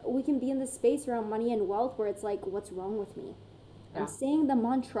we can be in this space around money and wealth where it's like, what's wrong with me? Yeah. I'm saying the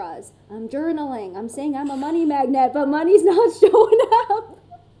mantras, I'm journaling, I'm saying I'm a money magnet, but money's not showing up.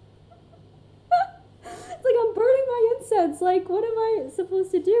 It's like I'm burning my incense. Like, what am I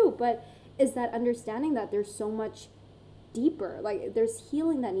supposed to do? But is that understanding that there's so much deeper, like there's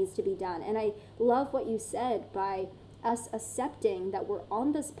healing that needs to be done. And I love what you said, by us accepting that we're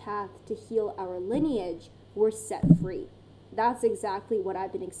on this path to heal our lineage, we're set free. That's exactly what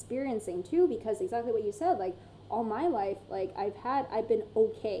I've been experiencing too, because exactly what you said, like all my life, like I've been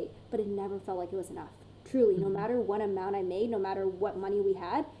okay, but it never felt like it was enough. Truly, no matter what amount I made, no matter what money we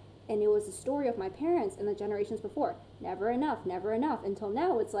had, and it was the story of my parents and the generations before, never enough, until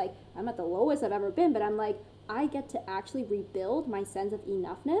now it's like I'm at the lowest I've ever been, but I'm like, I get to actually rebuild my sense of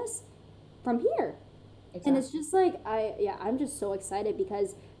enoughness from here. Exactly. And it's just like, I'm just so excited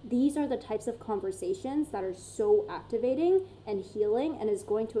because these are the types of conversations that are so activating and healing and is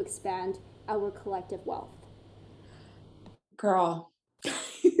going to expand our collective wealth. Girl.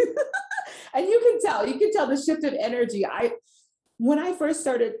 And you can tell the shift in energy. When I first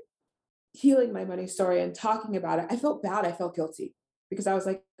started healing my money story and talking about it, I felt bad. I felt guilty because I was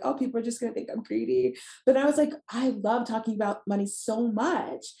like, oh, people are just going to think I'm greedy. But I was like, I love talking about money so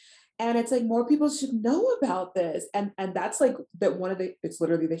much. And it's like, more people should know about this. And that's like it's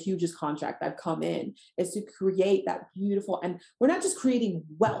literally the hugest contract I've come in, is to create that beautiful, and we're not just creating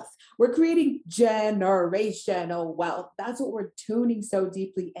wealth, we're creating generational wealth. That's what we're tuning so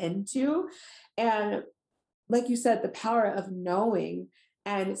deeply into. And like you said, the power of knowing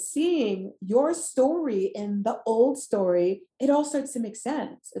and seeing your story in the old story, it all starts to make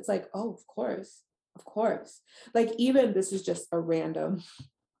sense. It's like, oh, of course. Like, even this is just a random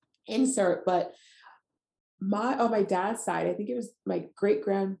insert, but on my dad's side, I think it was my great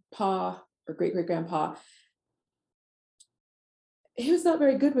grandpa or great great grandpa, he was not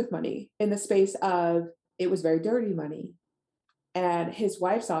very good with money, in the space of, it was very dirty money. And his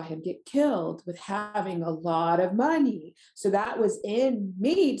wife saw him get killed with having a lot of money. So that was in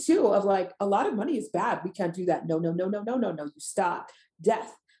me too, of like, a lot of money is bad. We can't do that. No, no, no, no, no, no, no. You stop.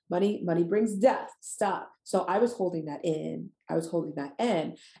 Death. Money brings death. Stop. So I was holding that in.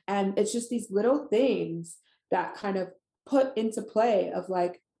 And it's just these little things that kind of put into play of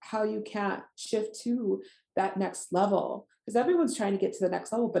like how you can't shift to that next level because everyone's trying to get to the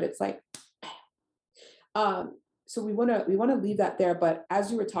next level, but it's like so we want to leave that there, but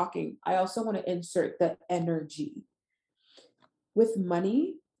as you were talking, I also want to insert the energy. With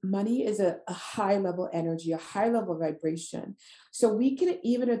money, money is a high level energy, a high level vibration. So we can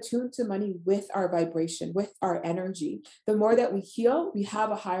even attune to money with our vibration, with our energy. The more that we heal, we have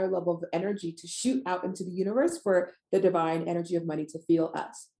a higher level of energy to shoot out into the universe for the divine energy of money to feel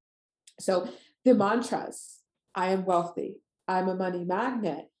us. So the mantras, I am wealthy, I'm a money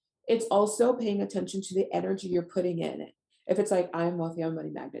magnet. It's also paying attention to the energy you're putting in it. If it's like, I am wealthy, I'm a money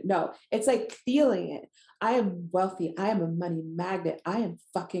magnet. No, it's like feeling it. I am wealthy, I am a money magnet. I am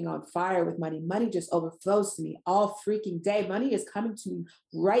fucking on fire with money. Money just overflows to me all freaking day. Money is coming to me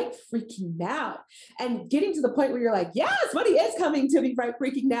right freaking now. And getting to the point where you're like, yes, money is coming to me right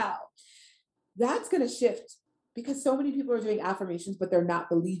freaking now. That's going to shift because so many people are doing affirmations, but they're not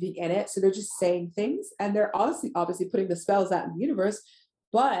believing in it. So they're just saying things and they're obviously putting the spells out in the universe.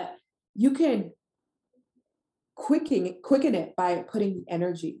 But you can quicken it by putting the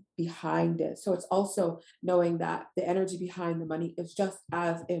energy behind it. So it's also knowing that the energy behind the money is just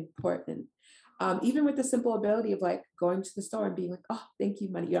as important. Even with the simple ability of like going to the store and being like, oh, thank you,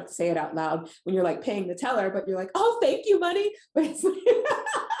 money. You have to say it out loud when you're like paying the teller, but you're like, oh, thank you, money. But it's like,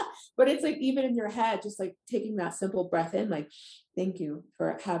 but it's like even in your head, just like taking that simple breath in, like, thank you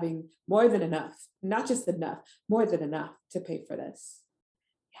for having more than enough, not just enough, more than enough to pay for this.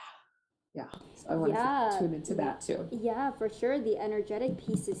 Yeah. Yeah. So I wanted to Yeah, tune into yeah, that too. yeah, for sure. The energetic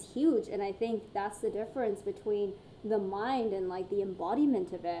piece is huge. And I think that's the difference between the mind and like the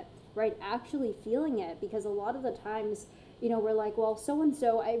embodiment of it, right? Actually feeling it. Because a lot of the times, we're like, well, so and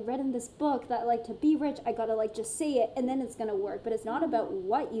so, I read in this book that like to be rich, I gotta like just say it and then it's gonna work. But it's not about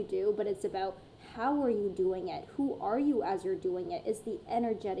what you do, but it's about how are you doing it? Who are you as you're doing it? It's the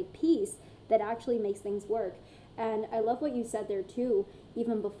energetic piece that actually makes things work. And I love what you said there too,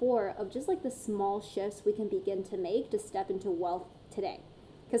 even before, of just like the small shifts we can begin to make to step into wealth today.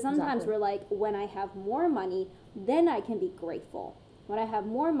 Because sometimes Exactly. we're like, when I have more money, then I can be grateful. When I have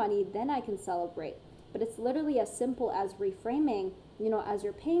more money, then I can celebrate. But it's literally as simple as reframing, as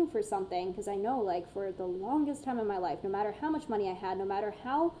you're paying for something. Because I know, like, for the longest time in my life, no matter how much money I had, no matter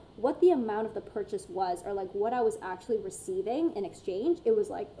what the amount of the purchase was, or like what I was actually receiving in exchange, it was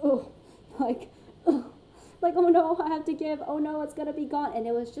like, oh, like, oh, like, oh no, I have to give, oh no, it's gonna be gone. And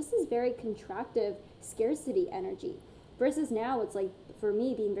it was just this very contractive scarcity energy. Versus now, it's like, for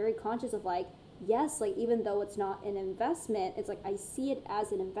me, being very conscious of like, yes, like, even though it's not an investment, it's like I see it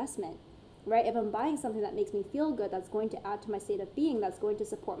as an investment, right? If I'm buying something that makes me feel good, that's going to add to my state of being, that's going to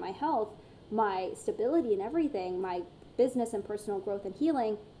support my health, my stability, and everything, my business and personal growth and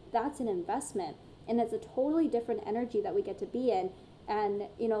healing, that's an investment. And it's a totally different energy that we get to be in. And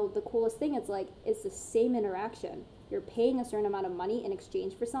the coolest thing is like it's the same interaction. You're paying a certain amount of money in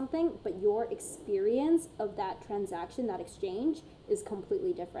exchange for something, but your experience of that transaction, that exchange, is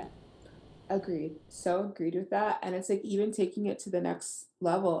completely different. Agreed. So agreed with that. And it's like even taking it to the next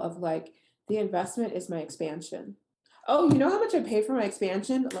level of like the investment is my expansion. Oh, you know how much I pay for my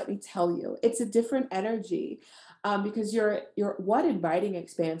expansion? Let me tell you, it's a different energy. Because you're one inviting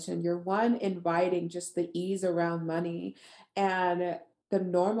expansion, you're one inviting just the ease around money and the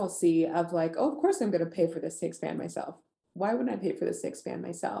normalcy of like, oh, of course I'm gonna pay for this to expand myself. Why wouldn't I pay for this to expand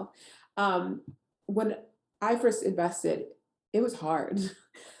myself? Um, when I first invested, it was hard.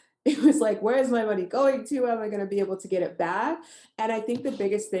 It was like, where is my money going to? Am I going to be able to get it back? And I think the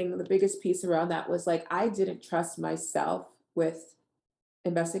biggest thing, the biggest piece around that was like, I didn't trust myself with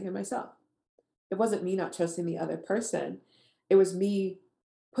investing in myself. It wasn't me not trusting the other person. It was me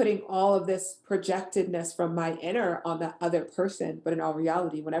putting all of this projectedness from my inner on that other person. But in all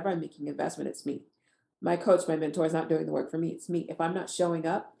reality, whenever I'm making investment, it's me. My coach, my mentor is not doing the work for me. It's me. If I'm not showing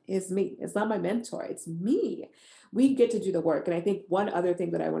up, it's me. It's not my mentor. It's me. We get to do the work. And I think one other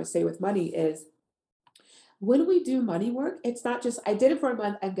thing that I want to say with money is when we do money work, it's not just, I did it for a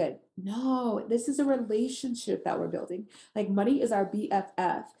month, I'm good. No, this is a relationship that we're building. Like money is our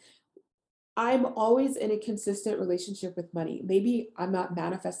BFF. I'm always in a consistent relationship with money. Maybe I'm not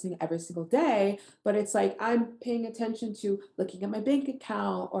manifesting every single day, but it's like I'm paying attention to looking at my bank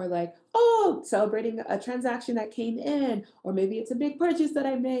account or like, oh, celebrating a transaction that came in, or maybe it's a big purchase that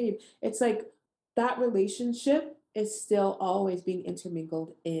I made. It's like that relationship is still always being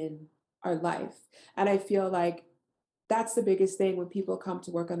intermingled in our life. And I feel like that's the biggest thing when people come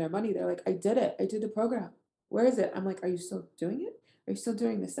to work on their money. They're like, I did it. I did the program. Where is it? I'm like, are you still doing it? Are you still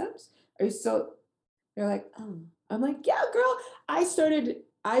doing the steps? Are you still they're like, "Oh." I'm like, "Yeah, girl. I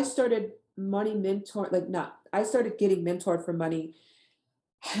started money mentor like not I started getting mentored for money,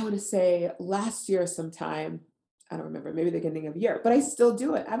 I want to say last year sometime. I don't remember, maybe the beginning of the year, but I still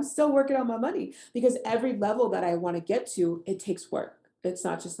do it. I'm still working on my money because every level that I want to get to, it takes work. It's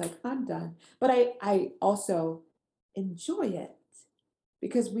not just like I'm done. But I also enjoy it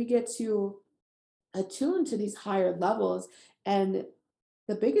because we get to attune to these higher levels. And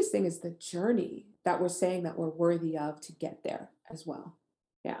the biggest thing is the journey that we're saying that we're worthy of to get there as well.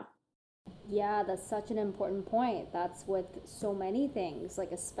 Yeah. Yeah, that's such an important point. That's with so many things,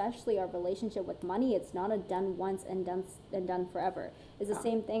 like especially our relationship with money. It's not a done once and done forever. It's the Yeah.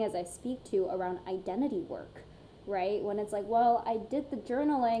 same thing as I speak to around identity work, right? When it's like, well, I did the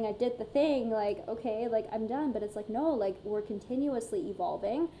journaling, I did the thing, like, okay, like I'm done. But it's like, no, like we're continuously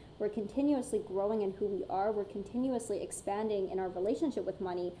evolving, we're continuously growing in who we are, we're continuously expanding in our relationship with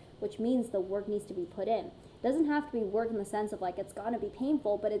money, which means the work needs to be put in. It doesn't have to be work in the sense of like it's gonna be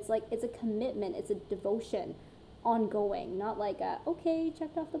painful, but it's like it's a commitment, it's a devotion ongoing, not like okay,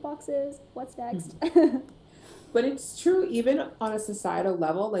 checked off the boxes, what's next? Mhm. But it's true, even on a societal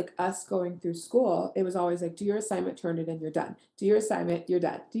level, like us going through school, it was always like, do your assignment, turn it in, you're done. Do your assignment, you're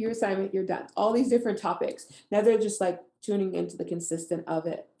done. Do your assignment, you're done. All these different topics. Now they're just like tuning into the consistency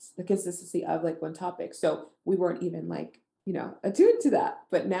of like one topic. So we weren't even like, attuned to that.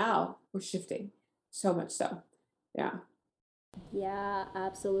 But now we're shifting so much so. Yeah. Yeah,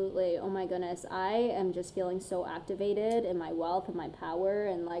 absolutely. Oh my goodness. I am just feeling so activated in my wealth and my power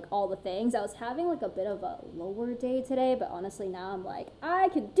and like all the things. I was having like a bit of a lower day today, but honestly now I'm like, I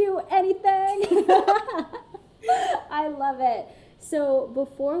can do anything. I love it. So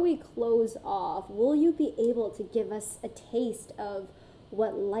before we close off, will you be able to give us a taste of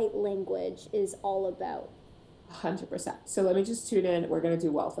what light language is all about? 100%. So let me just tune in. We're gonna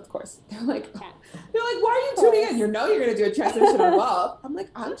do wealth, of course. Okay, They're like, why are of you tuning in? course. You're gonna do a transmission on wealth. I'm like,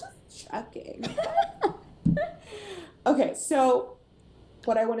 I'm just checking. Okay, so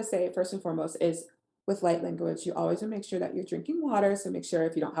what I want to say first and foremost is with light language, you always want to make sure that you're drinking water. So make sure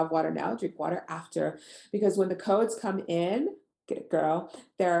if you don't have water now, drink water after. Because when the codes come in, get it, girl,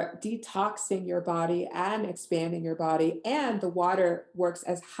 they're detoxing your body and expanding your body. And the water works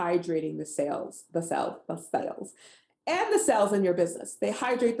as hydrating the cells, and the cells in your business. They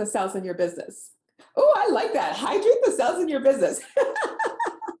hydrate the cells in your business. Oh, I like that. Hydrate the cells in your business.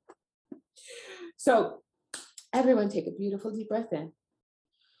 So everyone take a beautiful deep breath in.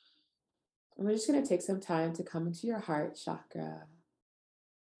 And we're just going to take some time to come into your heart chakra,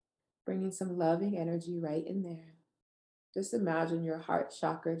 bringing some loving energy right in there. Just imagine your heart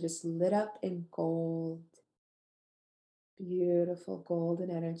chakra just lit up in gold, beautiful golden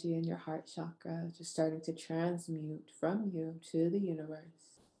energy in your heart chakra, just starting to transmute from you to the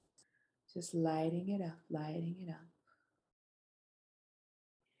universe, just lighting it up, lighting it up.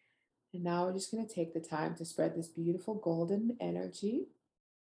 And now we're just going to take the time to spread this beautiful golden energy.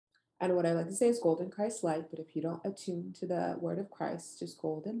 And what I like to say is golden Christ light, but if you don't attune to the word of Christ, just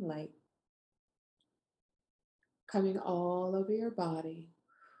golden light coming all over your body,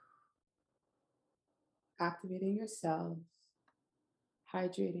 activating your cells,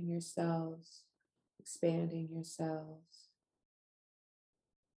 hydrating your cells, expanding your cells.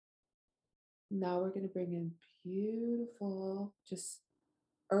 Now we're going to bring in beautiful, just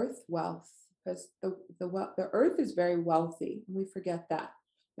earth wealth, because the earth is very wealthy, and we forget that.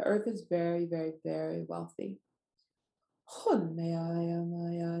 The earth is very, very, very wealthy.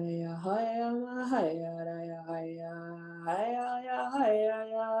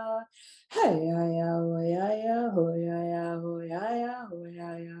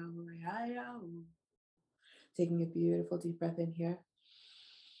 Taking a beautiful deep breath in here.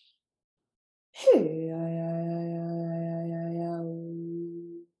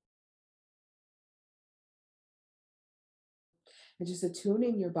 And just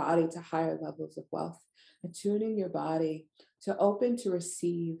attuning your body to higher levels of wealth, attuning your body to open to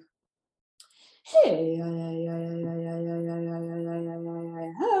receive. Hey,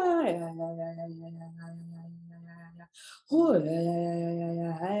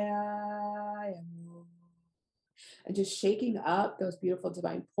 and just shaking up those beautiful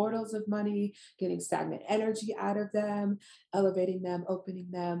divine portals of money, getting stagnant energy out of them, elevating them, opening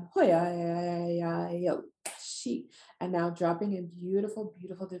them. And now dropping in beautiful,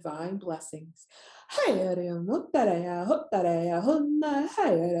 beautiful divine blessings. And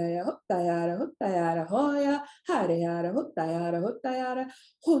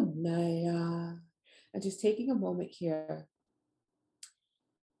just taking a moment here,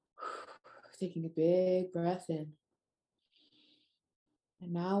 taking a big breath in.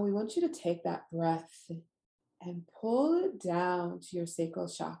 And now we want you to take that breath and pull it down to your sacral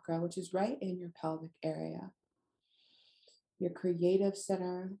chakra, which is right in your pelvic area. your creative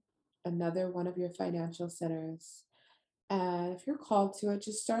center, another one of your financial centers. And if you're called to it,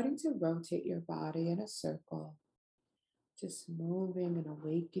 just starting to rotate your body in a circle, just moving and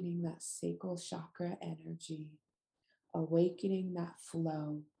awakening that sacral chakra energy, awakening that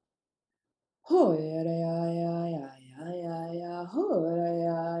flow. Ho ya da ya ya ya ya ya ya, ho da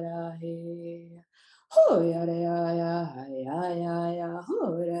ya da he. Ho ya da ya ya ya ya ya,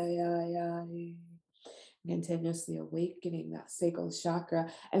 ho da ya ya he. Continuously awakening that sacral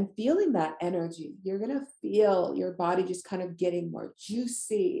chakra and feeling that energy. You're going to feel your body just kind of getting more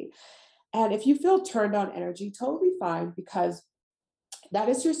juicy. And if you feel turned on energy, totally fine, because that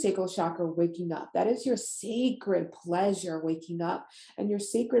is your sacral chakra waking up. That is your sacred pleasure waking up. And your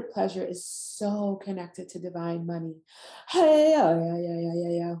sacred pleasure is so connected to divine money. Hey, ya, ya, ya, ya, ya,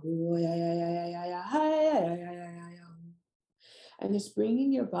 ya, hoo, ya, ya, ya, ya, ya, ya, hi, ya, ya, ya, ya, ya, ya. And just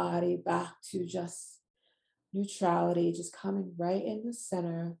bringing your body back to just neutrality, just coming right in the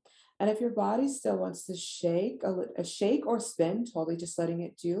center. And if your body still wants to shake, a shake or spin, totally just letting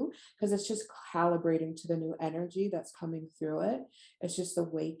it do, because it's just calibrating to the new energy that's coming through it. It's just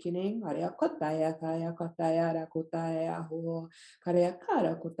awakening. Hare kotaya kaya kotaya ra kotaya ho. Kare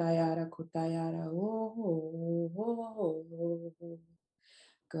kara kotaya ra kotaya ra ho, ho, ho, ho, ho.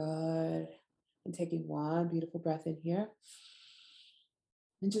 Good. And taking one beautiful breath in here.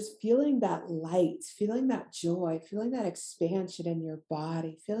 And just feeling that light, feeling that joy, feeling that expansion in your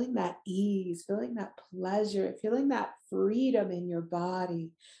body, feeling that ease, feeling that pleasure, feeling that freedom in your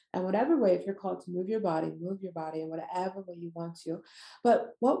body. And whatever way, if you're called to move your body in whatever way you want to.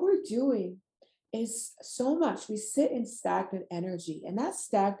 But what we're doing is so much, we sit in stagnant energy, and that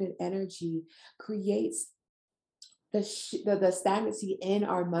stagnant energy creates the stagnancy in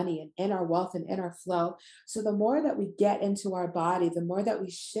our money and in our wealth and in our flow. So the more that we get into our body, the more that we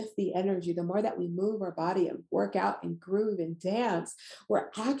shift the energy, the more that we move our body and work out and groove and dance, we're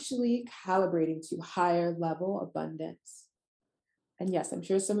actually calibrating to higher level abundance. And yes, I'm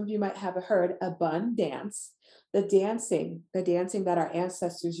sure some of you might have heard abundance, the dancing that our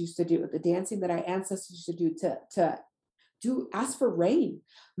ancestors used to do, the dancing that our ancestors used to do to do ask for rain,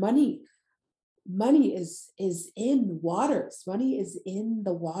 money. Money is in waters. Money is in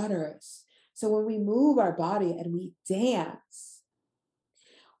the waters. So when we move our body and we dance,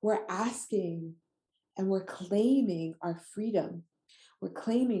 we're asking and we're claiming our freedom. We're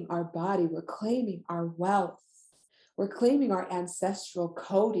claiming our body. We're claiming our wealth. We're claiming our ancestral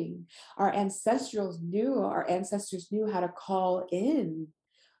coding. Our ancestors knew how to call in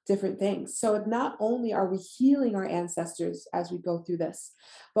different things. So not only are we healing our ancestors as we go through this,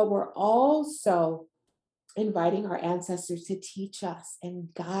 but we're also inviting our ancestors to teach us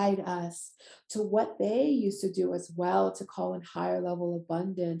and guide us to what they used to do as well to call in higher level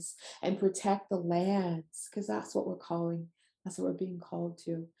abundance and protect the lands, because that's what we're calling. That's what we're being called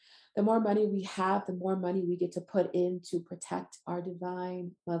to. The more money we have, the more money we get to put in to protect our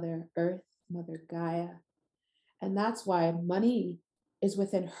divine Mother Earth, Mother Gaia. And that's why money is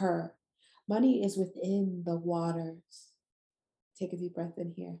within her. Money is within the waters. Take a deep breath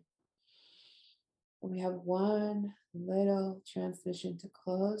in here. And we have one little transmission to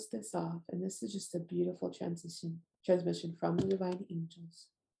close this off. And this is just a beautiful transmission from the divine angels,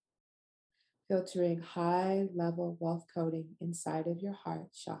 filtering high level wealth coding inside of your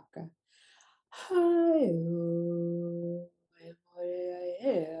heart chakra. Hi-oh,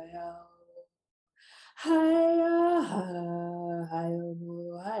 hi-oh, hi-oh, hi-oh, hi-oh,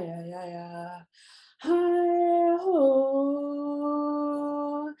 hi-oh,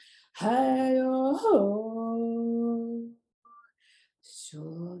 hi-oh,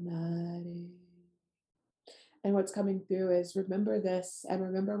 Shonare. And what's coming through is remember this and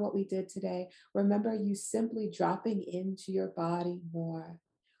remember what we did today. Remember you simply dropping into your body more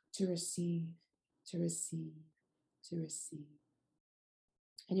to receive, to receive, to receive.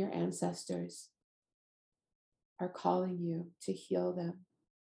 And your ancestors are calling you to heal them,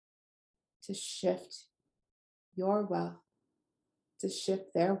 to shift your wealth, to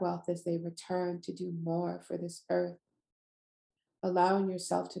shift their wealth as they return to do more for this earth. Allowing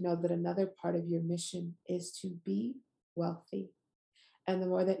yourself to know that another part of your mission is to be wealthy. And the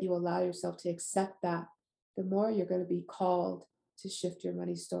more that you allow yourself to accept that, the more you're going to be called to shift your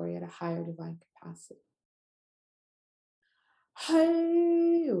money story at a higher divine capacity.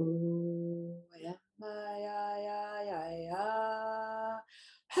 Hi-oh, ya, ya, ya, ya.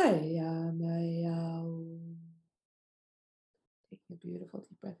 Hey, ya, ma, ya, oh. Taking a beautiful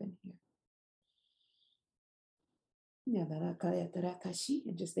deep breath in here.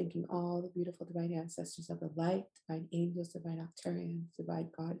 And just thanking all the beautiful divine ancestors of the light, divine angels, divine Octarians, divine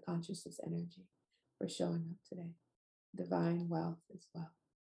God consciousness energy for showing up today. divine wealth as well.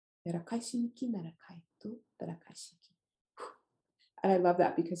 Merakaishiniki merakaitu berakashiki. And I love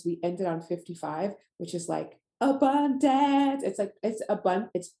that because we ended on 55, which is like abundance. It's like it's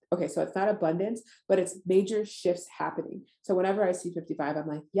abundant. It's okay, so it's not abundance, but it's major shifts happening. So whenever I see 55, I'm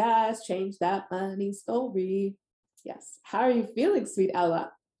like, yes, change that money story. Yes. How are you feeling, sweet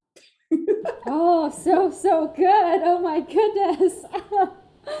Ella? Oh, so good. Oh my goodness.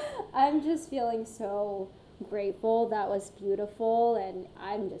 I'm just feeling so grateful. That was beautiful. And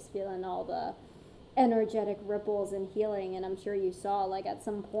I'm just feeling all the energetic ripples and healing. And I'm sure you saw, like, at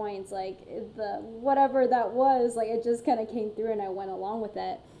some points, like, the whatever that was, like, it just kind of came through and I went along with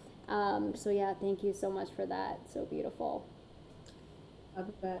it. So, yeah, thank you so much for that. So beautiful. Love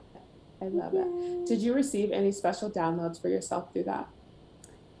it. I love it. Yay. Did you receive any special downloads for yourself through that?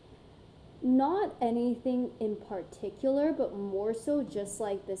 Not anything in particular, but more so just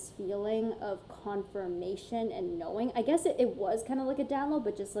like this feeling of confirmation and knowing. I guess it was kind of like a download,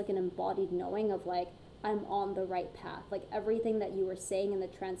 but just like an embodied knowing of like, I'm on the right path. Like everything that you were saying in the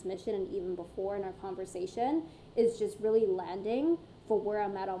transmission and even before in our conversation is just really landing for where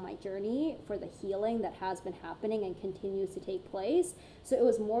I'm at on my journey, for the healing that has been happening and continues to take place. So it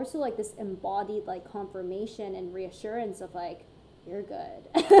was more so like this embodied like confirmation and reassurance of like, you're good.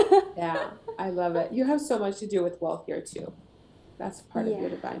 Yeah, I love it. You have so much to do with wealth here too. That's part of your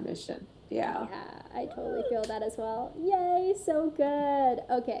Yeah. divine mission. Yeah. Yeah, I totally feel that as well. Yay, so good.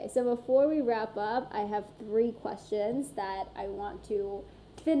 Okay, so before we wrap up, I have 3 questions that I want to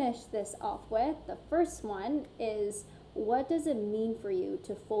finish this off with. The first one is, what does it mean for you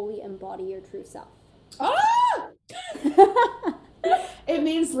to fully embody your true self? Ah! It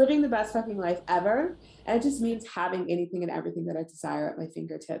means living the best fucking life ever. And it just means having anything and everything that I desire at my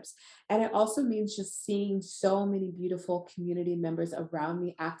fingertips. And it also means just seeing so many beautiful community members around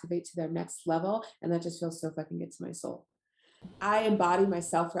me activate to their next level. And that just feels so fucking good to my soul. I embody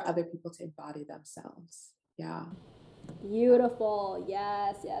myself for other people to embody themselves. Yeah. Beautiful.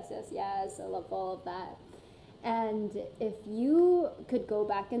 Yes, yes, yes, yes. I love all of that. And if you could go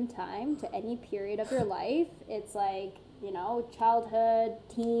back in time to any period of your life, it's like, you know, childhood,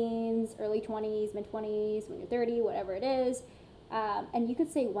 teens, early 20s, mid 20s, when you're 30, whatever it is, and you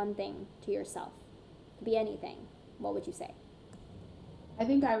could say one thing to yourself, it could be anything, what would you say? I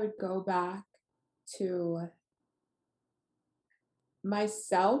think I would go back to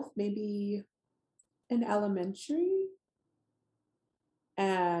myself, maybe in elementary,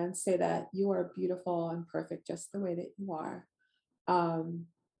 and say that you are beautiful and perfect just the way that you are. Um,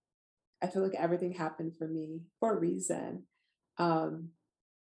 I feel like everything happened for me for a reason. Um,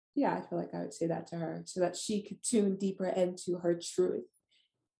 yeah, I feel like I would say that to her so that she could tune deeper into her truth.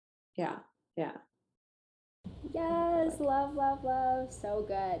 Yeah, yeah. Yes, love, love, love. So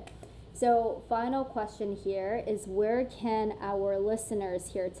good. So, final question here is, where can our listeners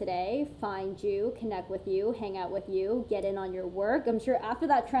here today find you, connect with you, hang out with you, get in on your work? I'm sure after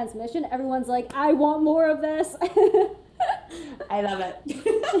that transmission, everyone's like, I want more of this. I love it.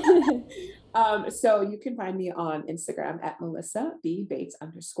 So you can find me on Instagram at Melissa B Bates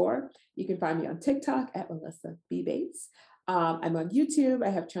 _. You can find me on TikTok at Melissa B Bates. I'm on YouTube. I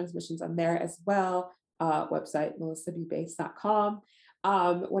have transmissions on there as well. Website melissabbates.com.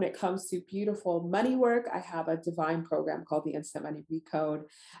 When it comes to beautiful money work, I have a divine program called the Instant Money Recode,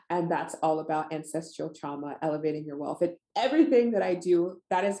 and that's all about ancestral trauma, elevating your wealth, and everything that I do.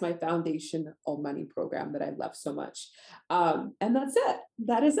 That is my foundational money program that I love so much. And that's it.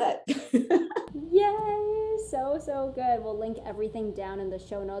 That is it. Yay! So good. We'll link everything down in the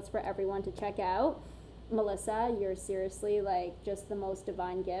show notes for everyone to check out. Melissa, you're seriously like just the most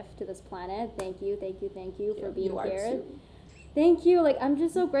divine gift to this planet. Thank you for being here. Too. Thank you. Like, I'm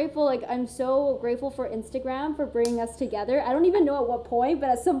just so grateful. Like, I'm so grateful for Instagram for bringing us together. I don't even know at what point, but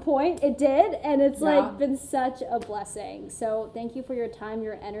at some point it did. And it's like been such a blessing. So thank you for your time,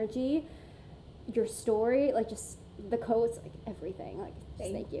 your energy, your story, like just the quotes, like everything. Like,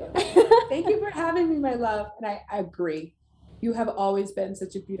 just thank you. Thank you for having me, my love. And I agree. You have always been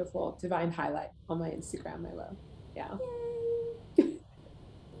such a beautiful divine highlight on my Instagram, my love. Yeah. Yay.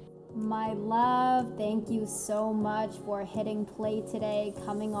 My love, thank you so much for hitting play today,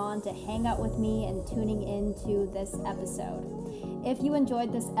 coming on to hang out with me and tuning into this episode. If you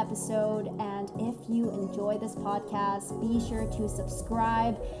enjoyed this episode and if you enjoy this podcast, be sure to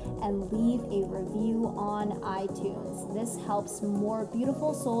subscribe and leave a review on iTunes. This helps more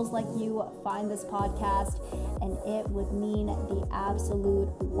beautiful souls like you find this podcast, and it would mean the absolute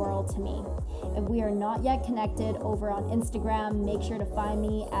world to me. If we are not yet connected over on Instagram, make sure to find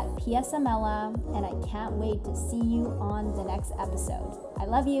me at PSMella, and I can't wait to see you on the next episode. I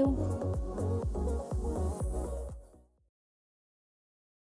love you.